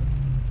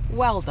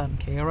 Well done,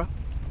 Kira.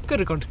 Could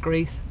have gone to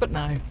Greece, but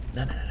no.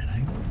 No.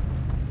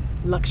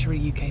 Luxury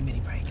UK mini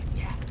break.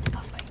 Yeah,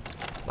 lovely.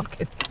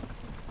 Fucking.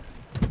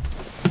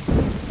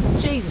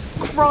 Jesus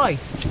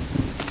Christ.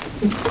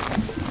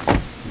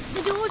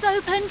 The door's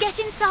open. Get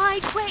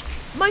inside, quick.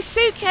 My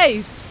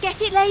suitcase.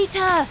 Get it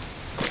later.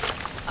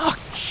 Oh,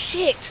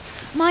 shit.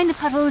 Mind the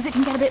puddles. It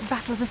can get a bit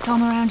Battle of the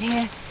Somme around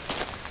here.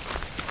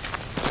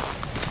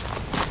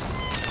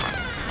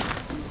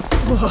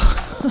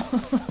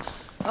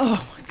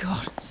 Oh my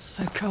God, it's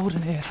so cold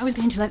in here. I was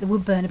going to light the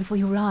wood burner before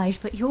you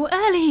arrived, but you're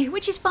early,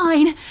 which is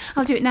fine.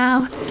 I'll do it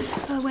now.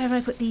 Where have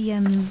I put the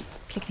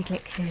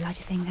clickety-click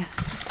lighter thing?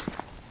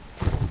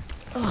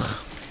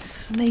 Oh,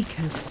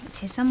 sneakers. It's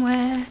here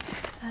somewhere.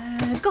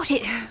 Got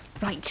it.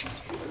 Right.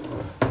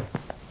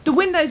 The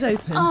window's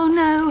open. Oh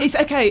no. It's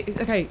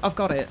okay. I've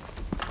got it.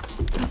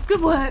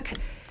 Good work.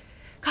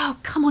 Oh,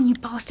 come on, you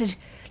bastard.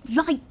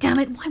 Light, damn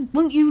it. Why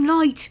won't you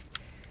light?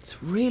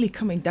 It's really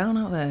coming down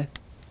out there.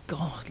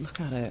 God, look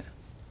at it.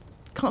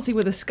 Can't see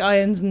where the sky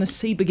ends and the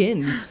sea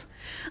begins.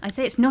 I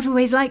say it's not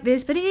always like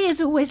this, but it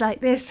is always like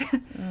this.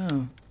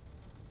 Oh.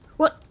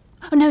 What?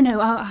 Oh, no,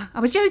 I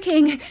was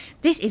joking.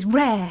 This is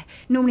rare.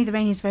 Normally the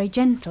rain is very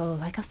gentle,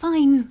 like a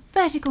fine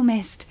vertical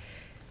mist.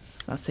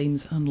 That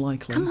seems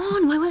unlikely. Come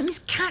on, why won't this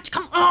catch?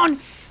 Come on!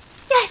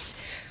 Yes!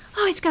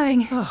 Oh, it's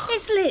going. Oh.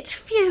 It's lit.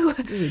 Phew.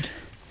 Good.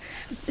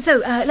 So,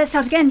 let's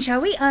start again, shall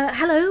we?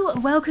 Hello,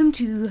 welcome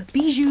to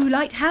Bijou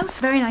Lighthouse.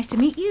 Very nice to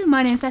meet you.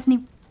 My name's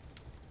Bethany.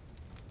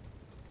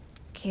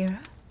 Kira?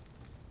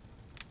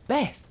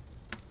 Beth?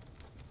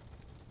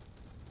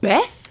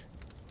 Beth?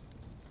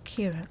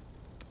 Kira,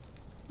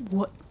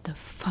 what the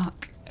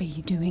fuck are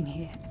you doing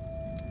here?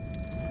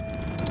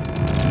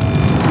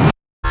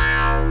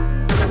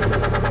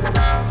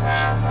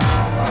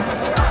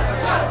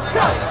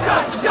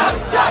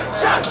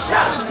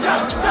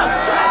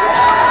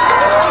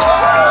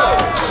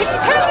 Can you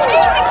turn the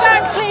music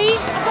down,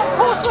 please? I've got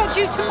coursework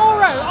due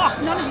tomorrow. Oh,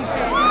 none of you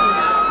care, do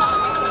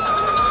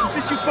you? Is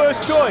this your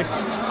first choice?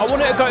 I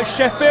wanted to go to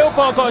Sheffield,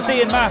 but I got a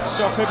D in maths,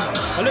 so I couldn't.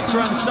 I looked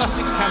around the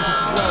Sussex campus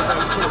as well, but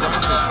it was full of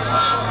rankings.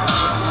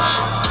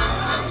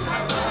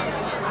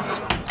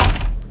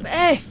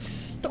 Beth,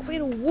 stop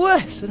being a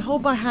wuss and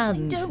hold my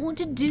hand. I don't want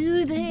to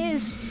do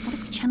this. What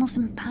if we channel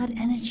some bad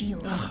energy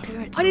or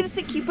spirits? I didn't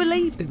think you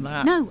believed in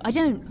that. No, I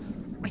don't.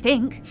 I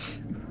think.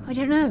 I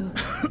don't know.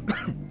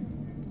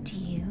 Do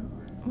you?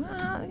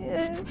 Well,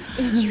 yeah.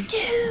 You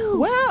do!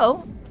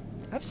 Well,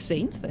 I've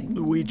seen things.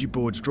 The Ouija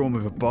board's drawn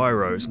with a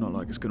biro. It's not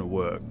like it's going to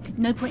work.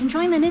 No point in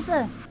trying then, is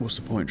there? What's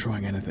the point in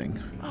trying anything?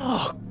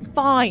 Oh,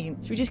 fine.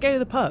 Should we just go to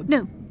the pub?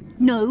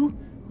 No.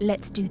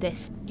 Let's do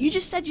this. You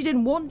just said you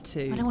didn't want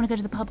to. I don't want to go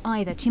to the pub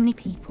either. Too many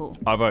people.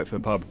 I vote for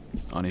the pub.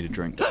 I need a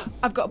drink.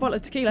 I've got a bottle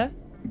of tequila.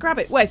 Grab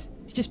it. Wes,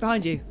 it's just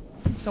behind you.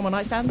 It's on my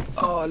nightstand.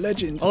 Oh,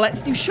 legend.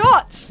 Let's do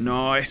shots.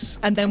 Nice.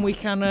 And then we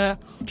can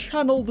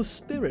channel the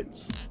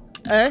spirits.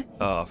 Eh?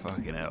 Oh,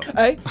 fucking hell.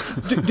 Eh?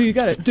 Do you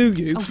get it? Do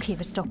you? Oh,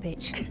 Kira, stop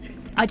it.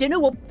 I don't know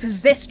what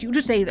possessed you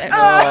to say that.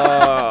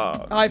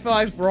 High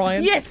five,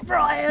 Brian. Yes,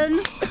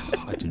 Brian!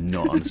 I do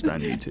not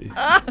understand you two.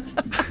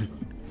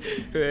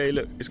 Hey,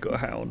 look, it's got a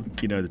hat on.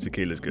 You know the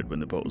tequila's good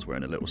when the bottle's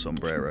wearing a little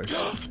sombrero.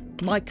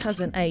 My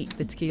cousin ate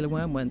the tequila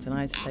worm once and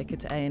I had to take her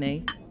to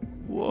A&E.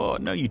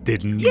 What? No, you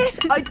didn't. Yes,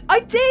 I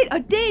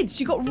did.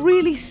 She got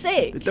really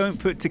sick. They don't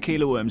put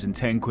tequila worms in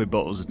 10 quid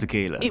bottles of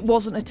tequila. It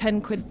wasn't a 10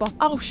 quid bottle.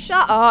 Oh,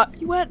 shut up.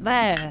 You weren't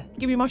there.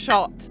 Give me my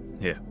shot.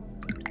 Here.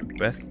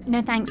 Beth?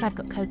 No thanks, I've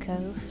got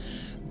cocoa.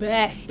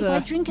 Beth. If I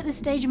drink at the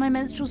stage of my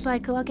menstrual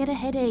cycle, I'll get a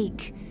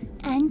headache.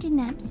 And an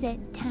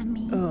upset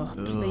tummy. Oh,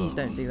 please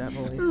don't do that,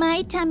 boy.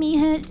 My tummy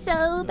hurts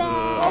so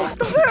bad. Oh,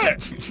 stop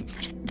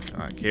it!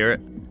 All right, Kira.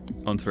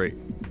 On 3.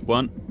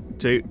 1,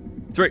 2,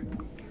 3.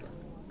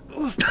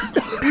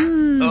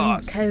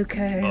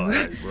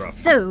 Coco. Rough.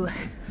 So,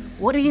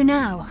 what do we do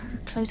now?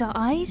 Close our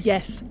eyes?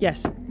 Yes.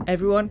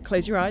 Everyone,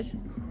 close your eyes.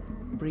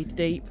 Breathe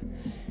deep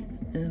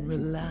and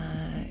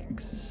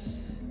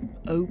relax.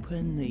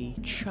 Open the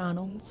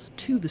channels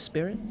to the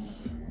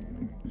spirits.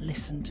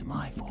 Listen to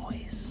my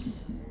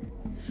voice.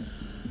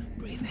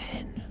 Breathe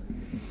in.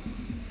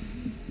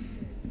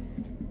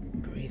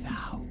 Breathe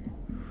out.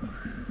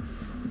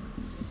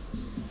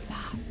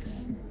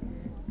 Relax.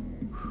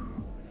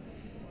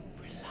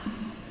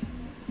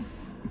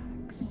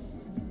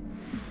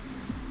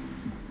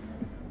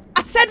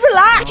 I said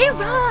relax!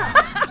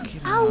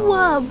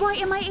 Ow,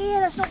 right in my ear,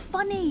 that's not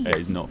funny. It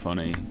is not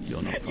funny.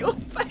 You're not funny. Your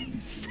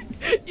face.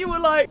 You were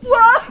like,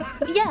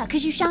 what? Yeah,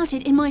 because you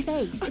shouted in my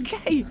face.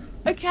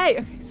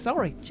 Okay.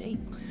 Sorry, gee.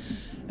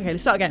 Okay,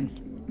 let's start again.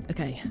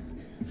 Okay.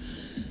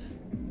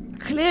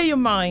 Clear your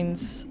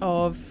minds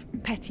of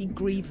petty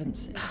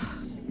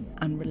grievances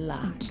and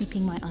relax.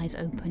 Keeping my eyes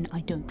open,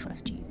 I don't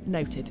trust you.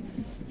 Noted.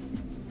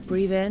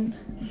 Breathe in.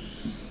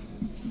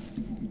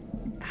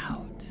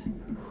 Out.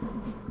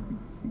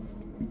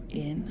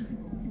 In.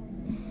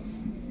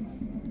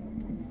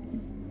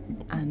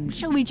 And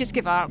Shall we just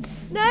give up?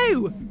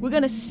 no! We're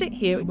going to sit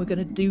here and we're going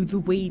to do the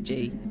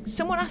Ouija.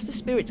 Someone asked the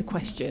spirits a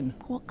question.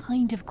 What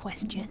kind of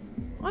question?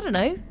 I don't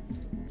know.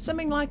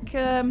 Something like,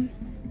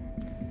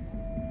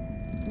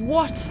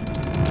 what?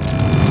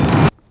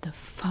 The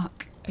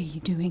fuck are you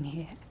doing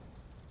here?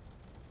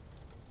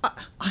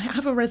 I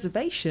have a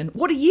reservation.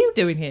 What are you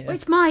doing here?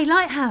 It's my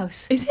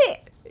lighthouse. Is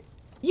it?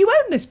 You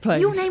own this place?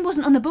 Your name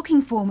wasn't on the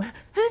booking form.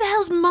 Who the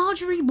hell's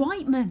Marjorie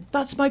Whiteman?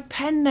 That's my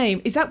pen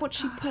name. Is that what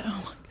she put?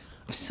 Oh my,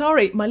 I'm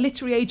sorry, my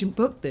literary agent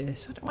booked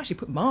this. I don't know why she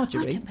put I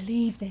Marjorie. don't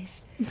believe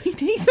this. Me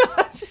neither.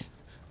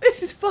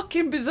 This is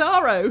fucking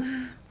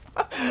bizarro.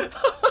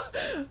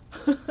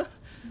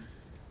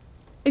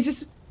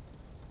 Is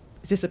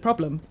this a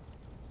problem?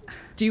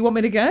 Do you want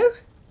me to go?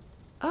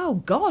 Oh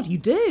God, you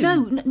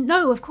do.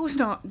 No, of course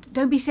not.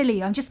 Don't be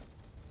silly. I'm just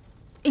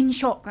in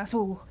shock, that's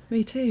all.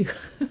 Me too.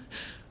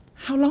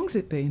 How long's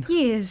it been?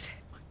 Years.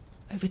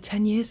 Over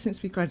 10 years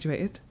since we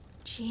graduated.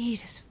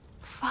 Jesus.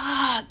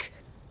 Fuck.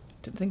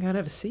 Didn't think I'd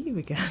ever see you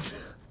again.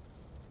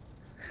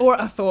 Or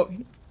I thought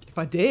if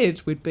I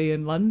did, we'd be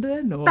in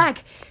London or...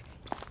 Bag.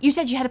 You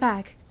said you had a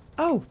bag.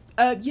 Oh,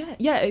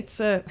 yeah, it's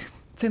in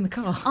the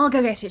car. I'll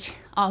go get it.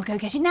 I'll go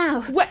get it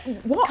now. What?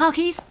 Car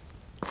keys?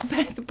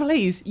 Beth,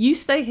 please, you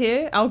stay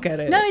here, I'll get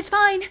it. No, it's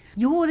fine.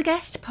 You're the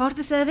guest, part of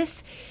the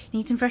service.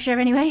 Need some fresh air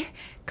anyway.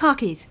 Car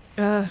keys.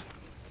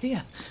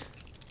 Here.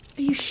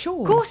 Are you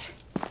sure? Of course.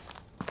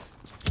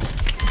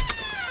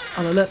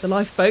 I'll alert the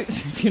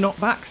lifeboats if you're not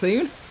back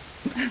soon.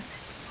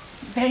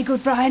 Very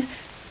good, Brian.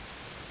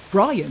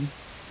 Brian?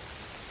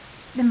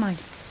 Never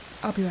mind.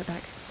 I'll be right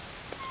back.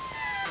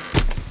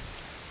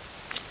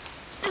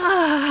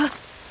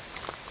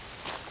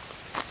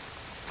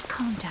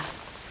 Calm down.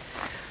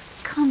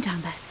 Calm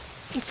down,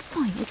 Beth. It's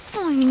fine. It's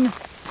fine.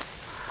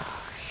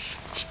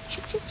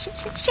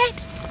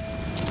 Shit.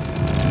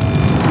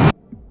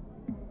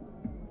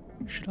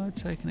 Should I have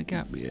taken a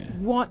gap year?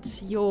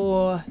 What's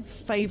your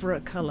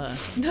favourite colour?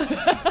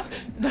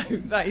 No,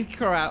 that is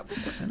crap.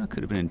 I said I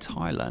could have been in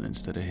Thailand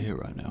instead of here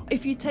right now.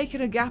 If you'd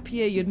taken a gap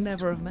year, you'd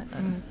never have met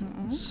us.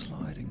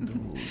 Sliding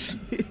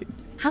doors.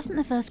 Hasn't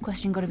the first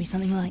question got to be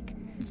something like,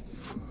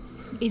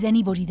 is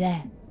anybody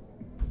there?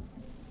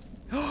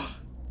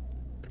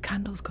 The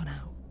candle's gone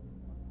out.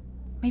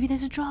 Maybe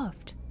there's a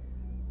draft.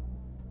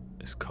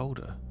 It's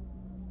colder.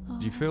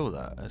 Do you feel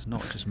that? It's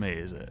not just me,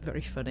 is it?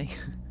 Very funny.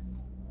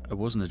 It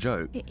wasn't a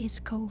joke. It is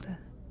colder.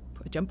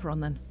 Put a jumper on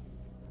then.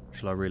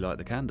 Shall I relight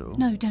the candle?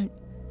 No, don't.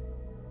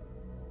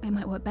 It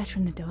might work better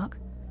in the dark.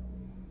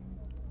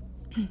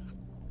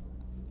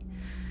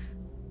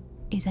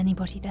 Is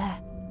anybody there?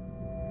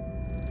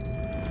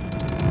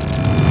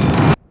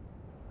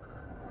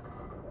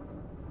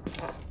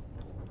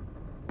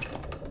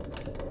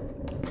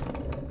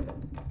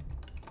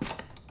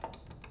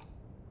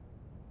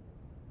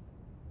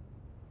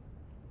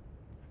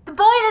 The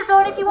boiler's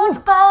on if you want a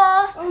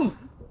bath. Oh,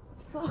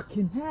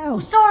 fucking hell. Oh,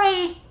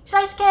 sorry. Should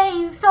I scare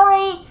you?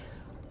 Sorry.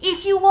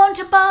 If you want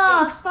a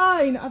bath. It's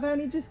fine. I've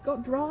only just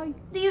got dry.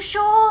 Are you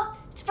sure?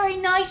 It's a very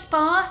nice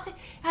bath. It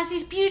has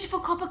these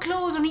beautiful copper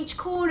claws on each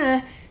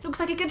corner.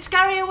 Looks like it could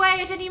scurry away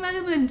at any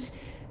moment.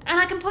 And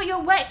I can put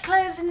your wet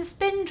clothes in the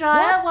spin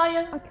dryer while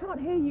you're... I can't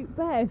hear you,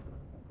 Beth.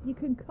 You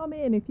can come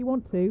in if you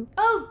want to.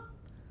 Oh,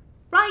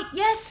 right,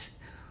 yes.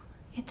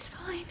 It's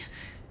fine.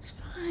 It's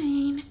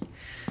fine.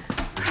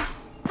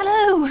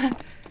 Hello.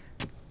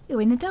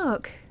 You're in the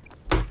dark.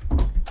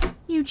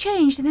 You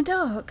changed in the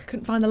dark.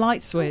 Couldn't find the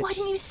light switch. Why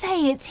didn't you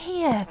say it's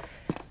here?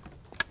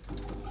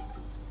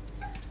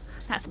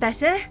 That's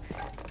better.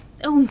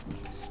 Oh,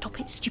 stop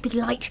it, stupid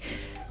light.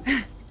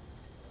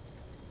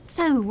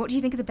 So, what do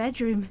you think of the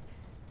bedroom?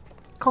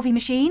 Coffee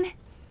machine,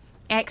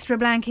 extra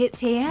blankets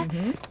here,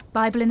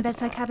 Bible in the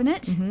bedside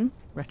cabinet,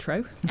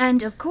 Retro.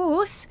 and of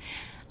course,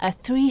 a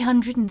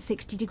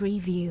 360-degree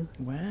view.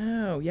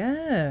 Wow,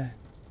 yeah.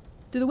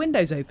 Do the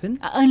windows open?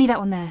 Only that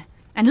one there.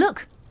 And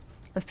look,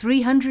 a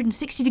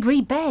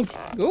 360-degree bed.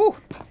 Oh,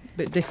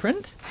 bit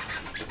different.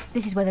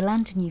 This is where the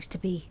lantern used to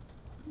be,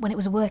 when it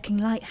was a working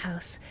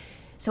lighthouse.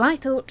 So I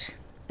thought,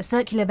 a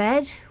circular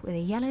bed with a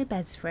yellow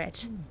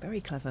bedspread.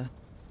 Very clever.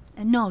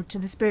 A nod to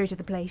the spirit of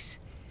the place.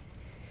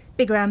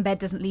 Big round bed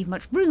doesn't leave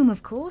much room,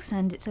 of course,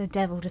 and it's a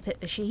devil to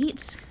fit the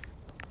sheets.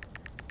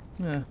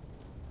 No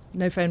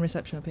phone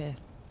reception up here.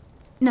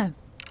 No.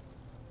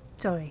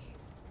 Sorry.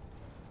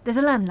 There's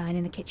a landline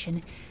in the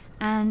kitchen,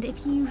 and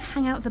if you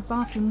hang out the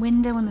bathroom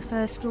window on the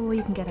first floor,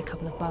 you can get a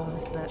couple of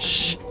bars, but...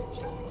 Shh!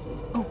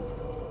 Oh.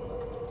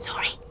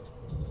 Sorry.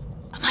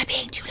 Am I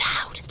being too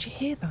loud? Did you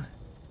hear that?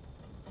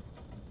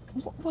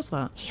 What was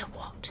that? Hear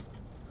what?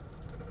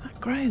 That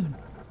groan.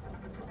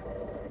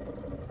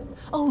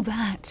 Oh,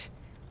 that.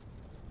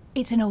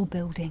 It's an old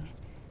building.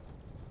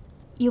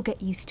 You'll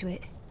get used to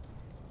it.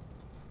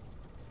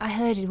 I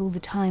heard it all the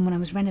time when I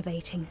was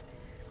renovating.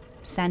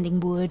 Sanding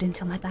wood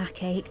until my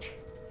back ached.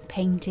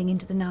 Painting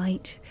into the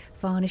night.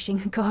 Varnishing.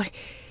 God,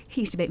 it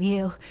used to make me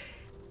ill.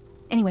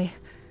 Anyway,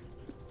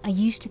 I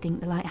used to think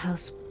the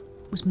lighthouse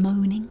was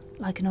moaning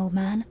like an old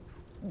man.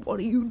 What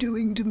are you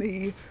doing to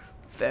me?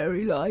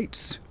 Fairy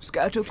lights,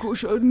 scatter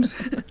cushions.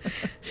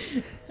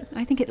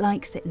 I think it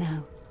likes it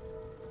now.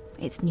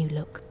 Its new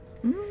look.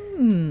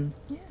 Yeah,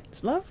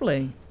 it's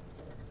lovely.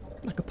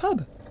 Like a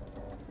pub.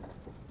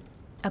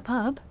 A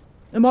pub?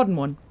 A modern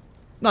one.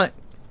 Like,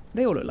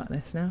 they all look like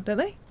this now, don't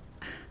they?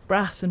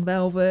 Brass and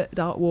velvet,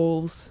 dark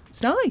walls.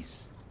 It's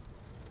nice.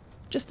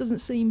 Just doesn't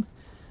seem...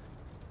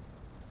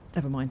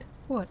 Never mind.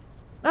 What?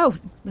 Oh,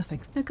 nothing.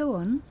 No, go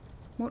on.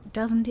 What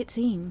doesn't it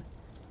seem?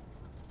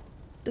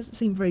 Doesn't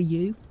seem very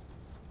you.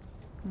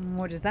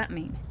 What does that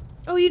mean?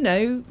 Oh, you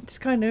know, it's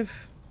kind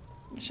of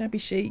shabby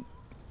chic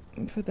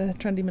for the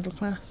trendy middle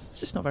class. It's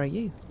just not very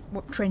you.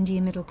 What trendy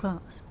and middle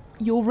class?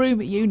 Your room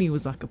at uni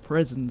was like a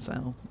prison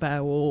cell.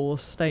 Bare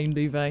walls, stained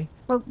duvet.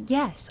 Well,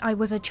 yes, I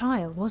was a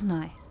child, wasn't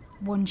I?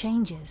 One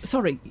changes.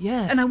 Sorry,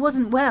 yeah. And I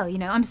wasn't well, you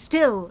know, I'm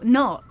still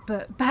not,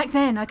 but back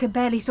then I could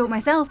barely sort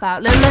myself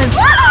out, let alone...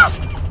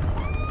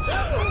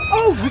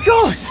 Oh my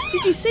god!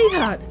 Did you see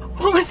that?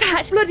 What was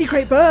that? Bloody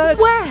great bird!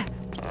 Where?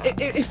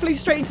 It flew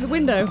straight into the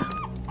window.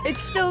 It's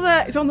still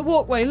there. It's on the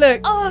walkway, look.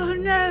 Oh,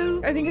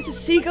 no. I think it's a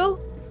seagull.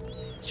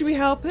 Should we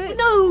help it?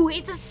 No,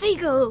 it's a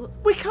seagull.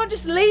 We can't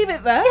just leave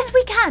it there. Yes,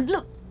 we can.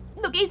 Look,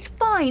 it's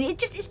fine.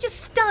 It's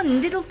just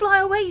stunned. It'll fly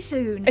away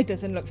soon. It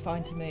doesn't look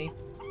fine to me.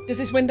 Does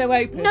this window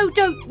open? No,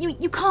 don't.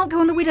 You can't go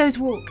on the Widow's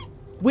Walk.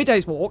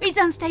 Widow's Walk? It's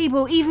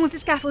unstable, even with the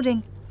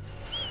scaffolding.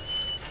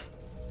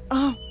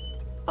 Oh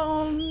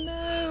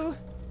no.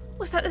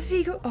 Was that a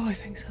seagull? Oh, I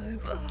think so.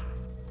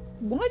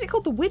 Why is it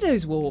called the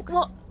Widow's Walk?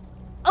 What?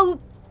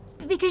 Oh,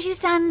 because you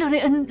stand on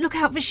it and look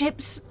out for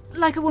ships,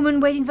 like a woman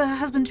waiting for her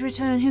husband to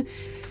return who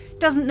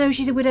doesn't know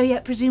she's a widow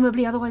yet,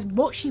 presumably, otherwise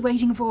what's she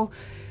waiting for?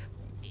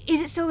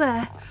 Is it still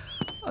there?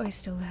 Oh, it's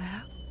still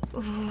there.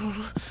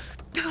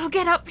 Oh,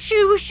 get up,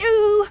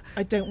 shoo!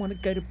 I don't want to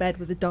go to bed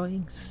with a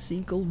dying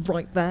seagull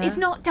right there. It's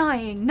not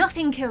dying.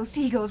 Nothing kills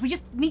seagulls. We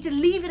just need to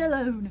leave it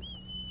alone.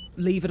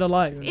 Leave it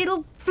alone?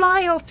 It'll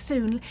fly off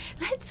soon.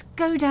 Let's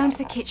go down to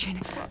the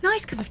kitchen.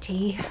 Nice cup of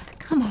tea.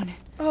 Come on.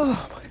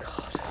 Oh my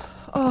god.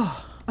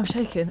 Oh, I'm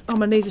shaking. Oh,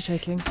 my knees are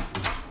shaking.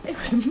 It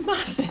was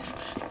massive.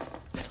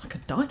 It was like a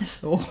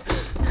dinosaur.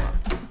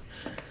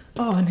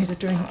 Oh, I need a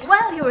drink.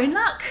 Well, you're in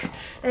luck.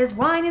 There's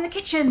wine in the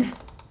kitchen.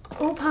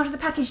 All part of the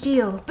package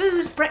deal.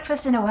 Booze,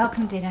 breakfast and a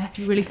welcome dinner.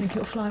 Do you really think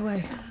it'll fly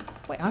away?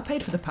 Wait, I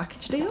paid for the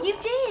package deal? You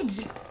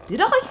did.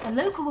 Did I? A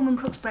local woman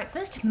cooks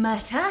breakfast,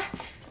 Myrta.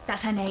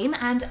 That's her name,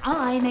 and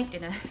I make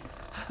dinner.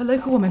 A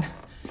local woman. Do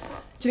you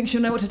think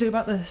she'll know what to do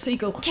about the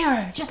seagull?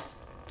 Kira, just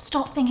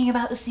stop thinking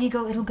about the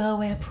seagull. It'll go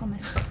away, I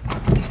promise.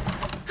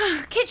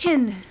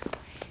 Kitchen.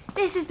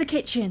 This is the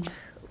kitchen,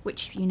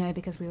 which you know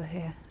because we were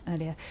here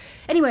earlier.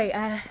 Anyway,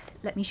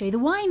 let me show you the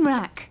wine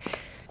rack.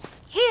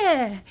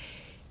 Here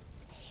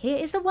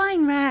is the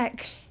wine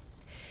rack.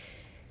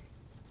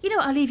 You know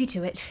what, I'll leave you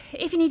to it.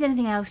 If you need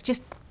anything else,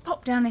 just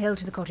pop down the hill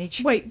to the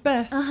cottage. Wait,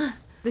 Beth.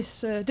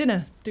 This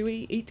dinner, do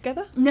we eat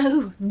together?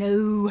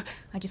 No.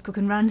 I just cook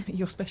and run.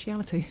 Your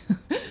speciality.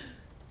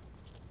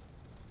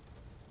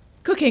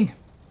 Cooking,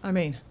 I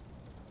mean.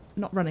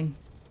 Not running.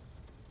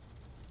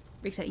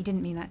 Except you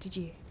didn't mean that, did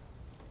you?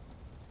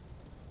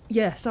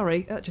 Yeah,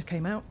 sorry, that just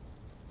came out.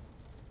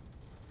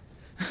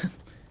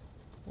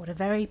 What a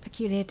very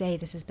peculiar day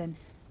this has been.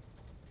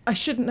 I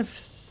shouldn't have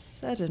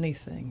said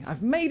anything.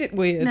 I've made it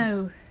weird.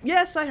 No.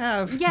 Yes, I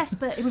have. Yes,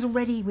 but it was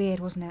already weird,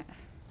 wasn't it?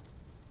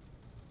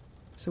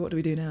 So what do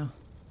we do now?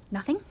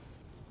 Nothing.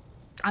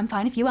 I'm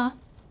fine if you are.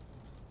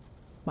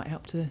 Might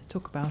help to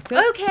talk about it.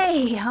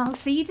 Okay, I'll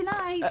see you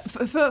tonight.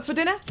 For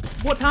dinner?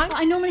 What time?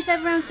 I normally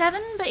serve around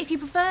 7, but if you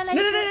prefer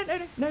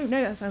later... No,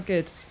 that sounds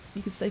good.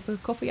 You could stay for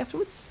coffee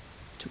afterwards?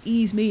 To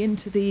ease me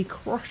into the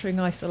crushing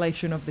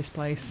isolation of this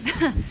place.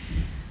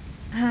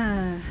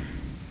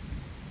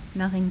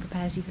 Nothing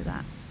prepares you for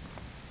that.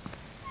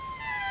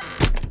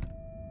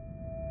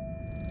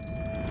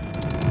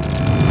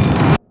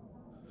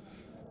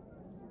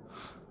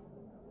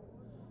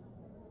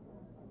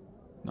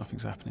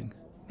 Nothing's happening.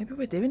 Maybe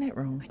we're doing it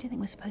wrong. I don't think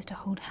we're supposed to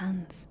hold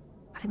hands.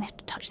 I think we have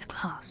to touch the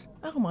glass.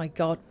 Oh my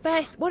God,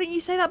 Beth, why didn't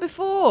you say that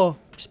before?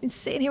 I've just been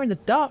sitting here in the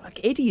dark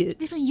like idiots.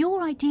 This was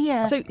your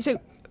idea. So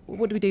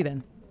what do we do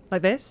then?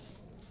 Like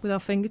this? With our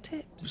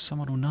fingertips?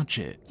 Someone will nudge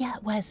it. Yeah,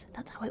 Wes,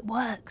 that's how it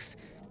works.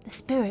 The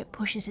spirit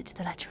pushes it to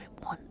the letter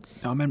it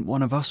wants. I meant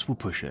one of us will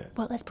push it.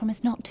 Well, let's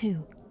promise not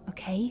to,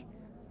 okay?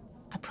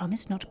 I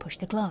promise not to push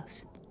the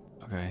glass.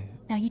 Okay.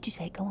 Now you two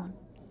say it, go on.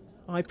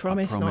 I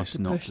promise not to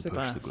push to the push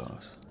glass. the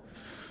glass.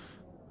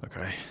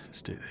 Okay,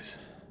 let's do this.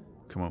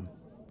 Come on,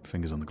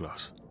 fingers on the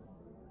glass.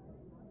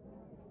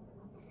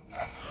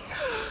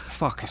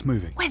 Fuck, it's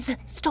moving. Wes,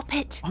 stop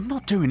it! I'm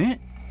not doing it.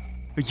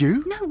 Are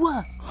you?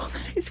 No, Oh,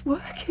 it's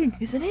working,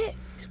 isn't it?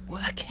 It's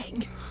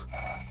working.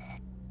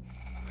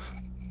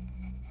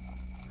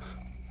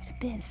 It's a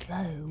bit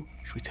slow.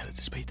 Should we tell it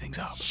to speed things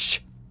up? Shh.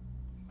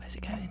 Where's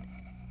it going?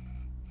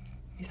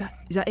 Is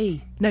that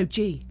E? No,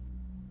 G.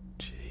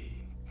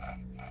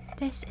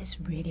 This is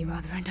really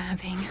rather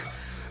unnerving.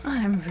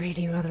 I'm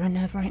really rather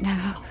unnerved right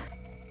now.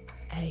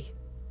 A.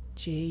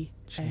 G.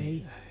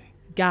 A.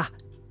 Ga.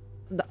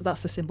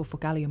 That's the symbol for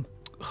gallium.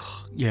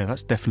 Yeah,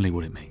 that's definitely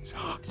what it means.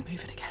 It's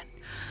moving again.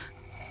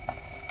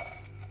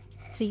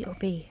 C or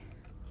B?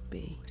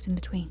 B. What's in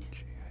between?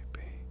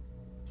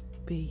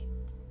 B.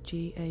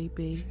 G. A.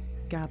 B.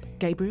 Gab.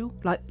 Gabriel?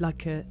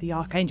 Like the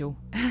archangel.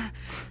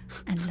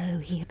 And lo,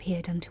 he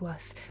appeared unto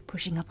us,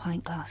 pushing a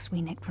pint glass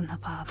we nicked from the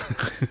pub.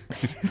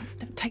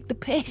 Don't take the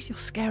piss, you'll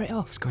scare it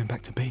off. It's going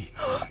back to B.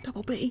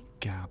 Double B.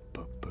 Gab.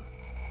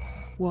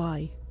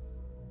 Y.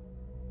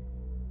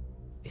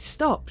 It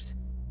stopped.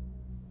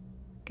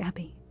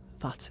 Gabby.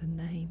 That's a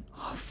name.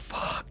 Oh,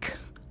 fuck.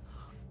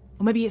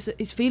 Or maybe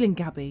it's feeling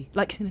Gabby,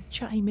 like it's in a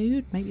chatty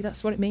mood. Maybe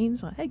that's what it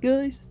means. Like, hey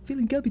guys,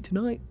 feeling Gabby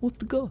tonight. What's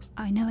the goss?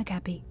 I know a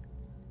Gabby.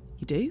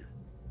 You do?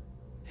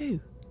 Who?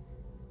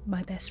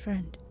 My best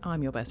friend.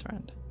 I'm your best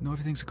friend. No,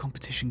 everything's a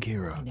competition,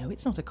 Kira. I know,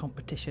 it's not a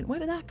competition. Where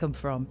did that come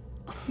from?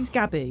 Who's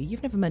Gabby?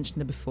 You've never mentioned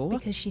her before.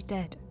 Because she's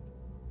dead.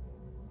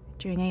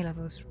 During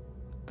A-levels.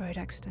 Road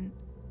accident.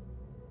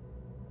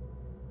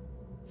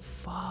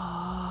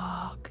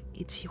 Fuck.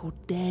 It's your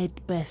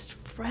dead best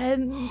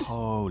friend.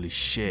 Holy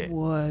shit.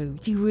 Whoa.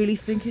 Do you really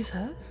think it's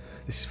her?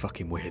 This is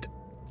fucking weird.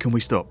 Can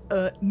we stop?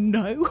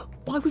 No.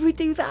 Why would we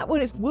do that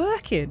when it's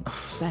working?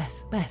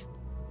 Beth,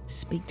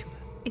 speak to her.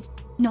 It's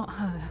not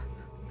her.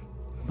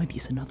 Maybe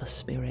it's another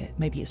spirit.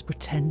 Maybe it's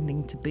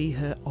pretending to be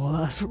her. Oh,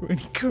 that's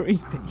really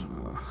creepy.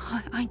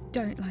 I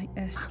don't like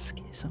this. Ask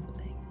it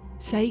something.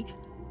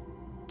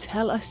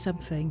 Tell us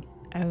something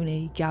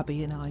only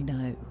Gabby and I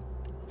know.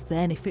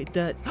 Then if it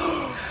does...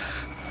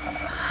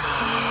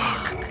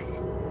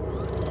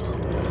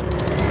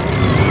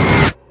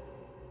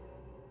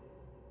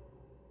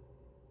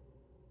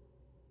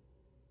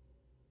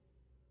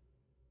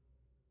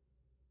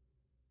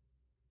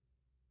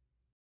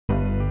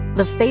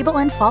 The Fable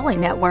and Folly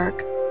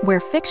Network, where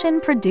fiction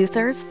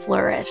producers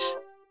flourish.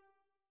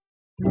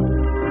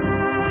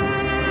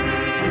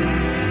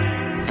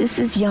 This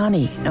is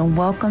Yanni, and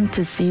welcome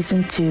to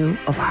Season 2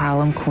 of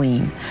Harlem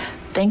Queen.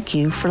 Thank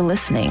you for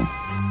listening.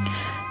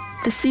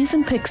 The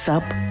season picks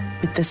up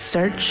with the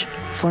search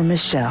for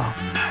Michelle.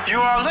 You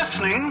are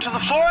listening to the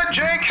Floyd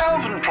J.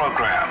 Calvin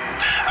program.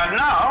 And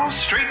now,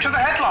 straight to the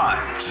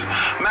headlines.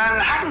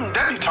 Manhattan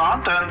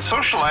debutante and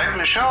socialite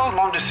Michelle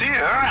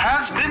Mondesir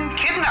has been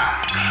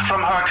kidnapped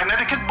from her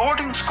Connecticut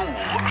boarding school.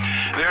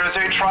 There is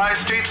a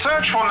tri-state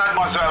search for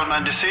Mademoiselle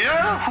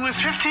Mondesir, who is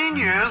 15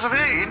 years of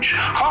age,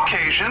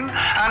 Caucasian,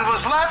 and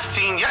was last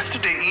seen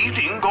yesterday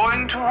evening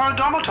going to her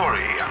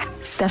dormitory.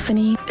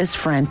 Stephanie is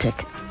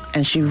frantic,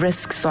 and she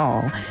risks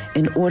all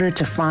in order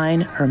to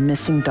find her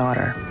missing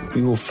daughter.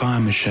 We will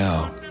find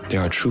Michelle.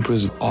 There are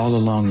troopers all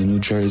along the New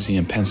Jersey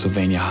and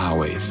Pennsylvania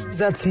highways.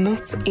 That's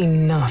not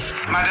enough.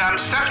 Madame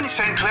Stephanie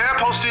St. Clair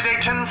posted a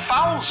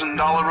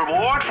 $10,000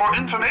 reward for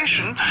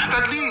information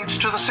that leads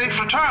to the safe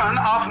return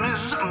of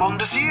Ms.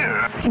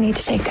 Mondesir. You need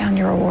to take down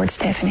your reward,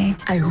 Stephanie.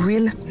 I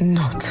will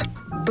not.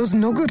 Those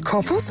no-good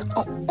couples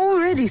are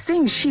already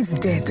saying she's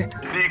dead.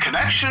 The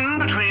connection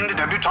between the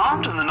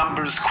debutante and the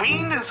numbers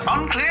queen is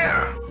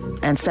unclear.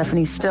 And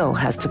Stephanie still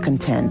has to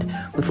contend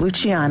with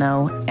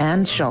Luciano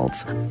and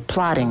Schultz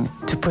plotting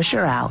to push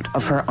her out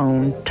of her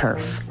own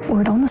turf.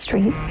 Word on the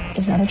street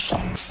is that it's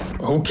Schultz.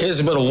 Who cares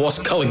about a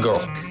lost colored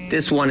girl?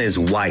 This one is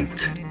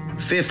white.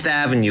 Fifth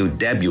Avenue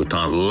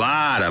debutante,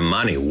 lot of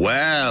money,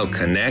 well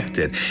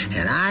connected.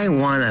 And I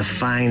want to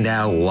find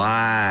out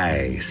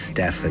why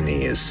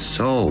Stephanie is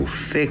so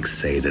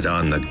fixated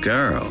on the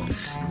girl.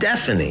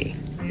 Stephanie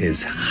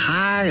is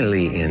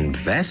highly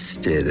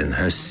invested in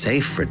her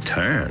safe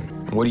return.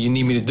 What do you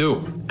need me to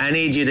do? I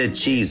need you to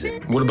cheese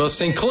it. What about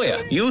St.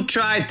 Clair? You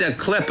tried to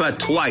clip her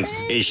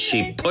twice. Is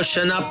she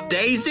pushing up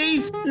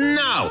daisies?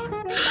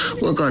 No.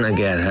 We're gonna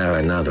get her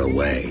another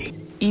way.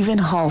 Even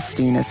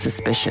Hallstein is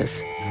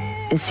suspicious.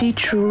 Is he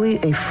truly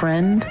a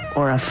friend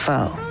or a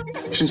foe?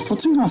 She's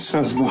putting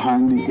herself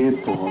behind the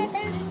 8 ball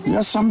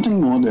There's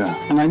something more there,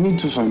 and I need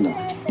to find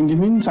out. In the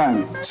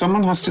meantime,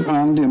 someone has to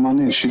earn the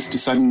money she's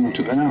deciding not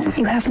to earn.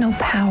 You have no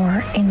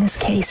power in this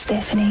case,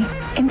 Stephanie.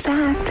 In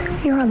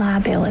fact, you're a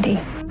liability.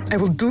 I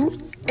will do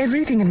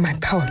everything in my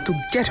power to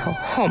get her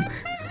home,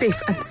 safe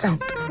and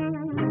sound.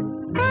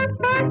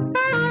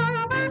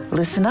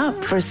 Listen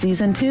up for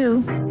Season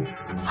 2.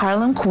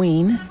 Harlem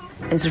Queen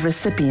is a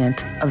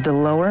recipient of the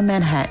Lower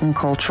Manhattan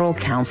Cultural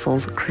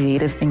Council's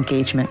Creative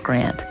Engagement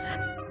Grant.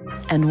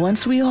 And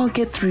once we all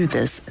get through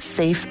this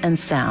safe and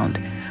sound,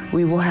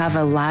 we will have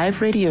a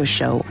live radio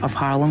show of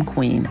Harlem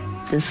Queen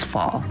this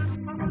fall.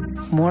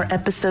 More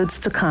episodes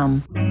to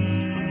come.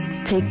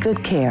 Take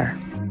good care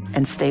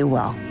and stay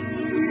well.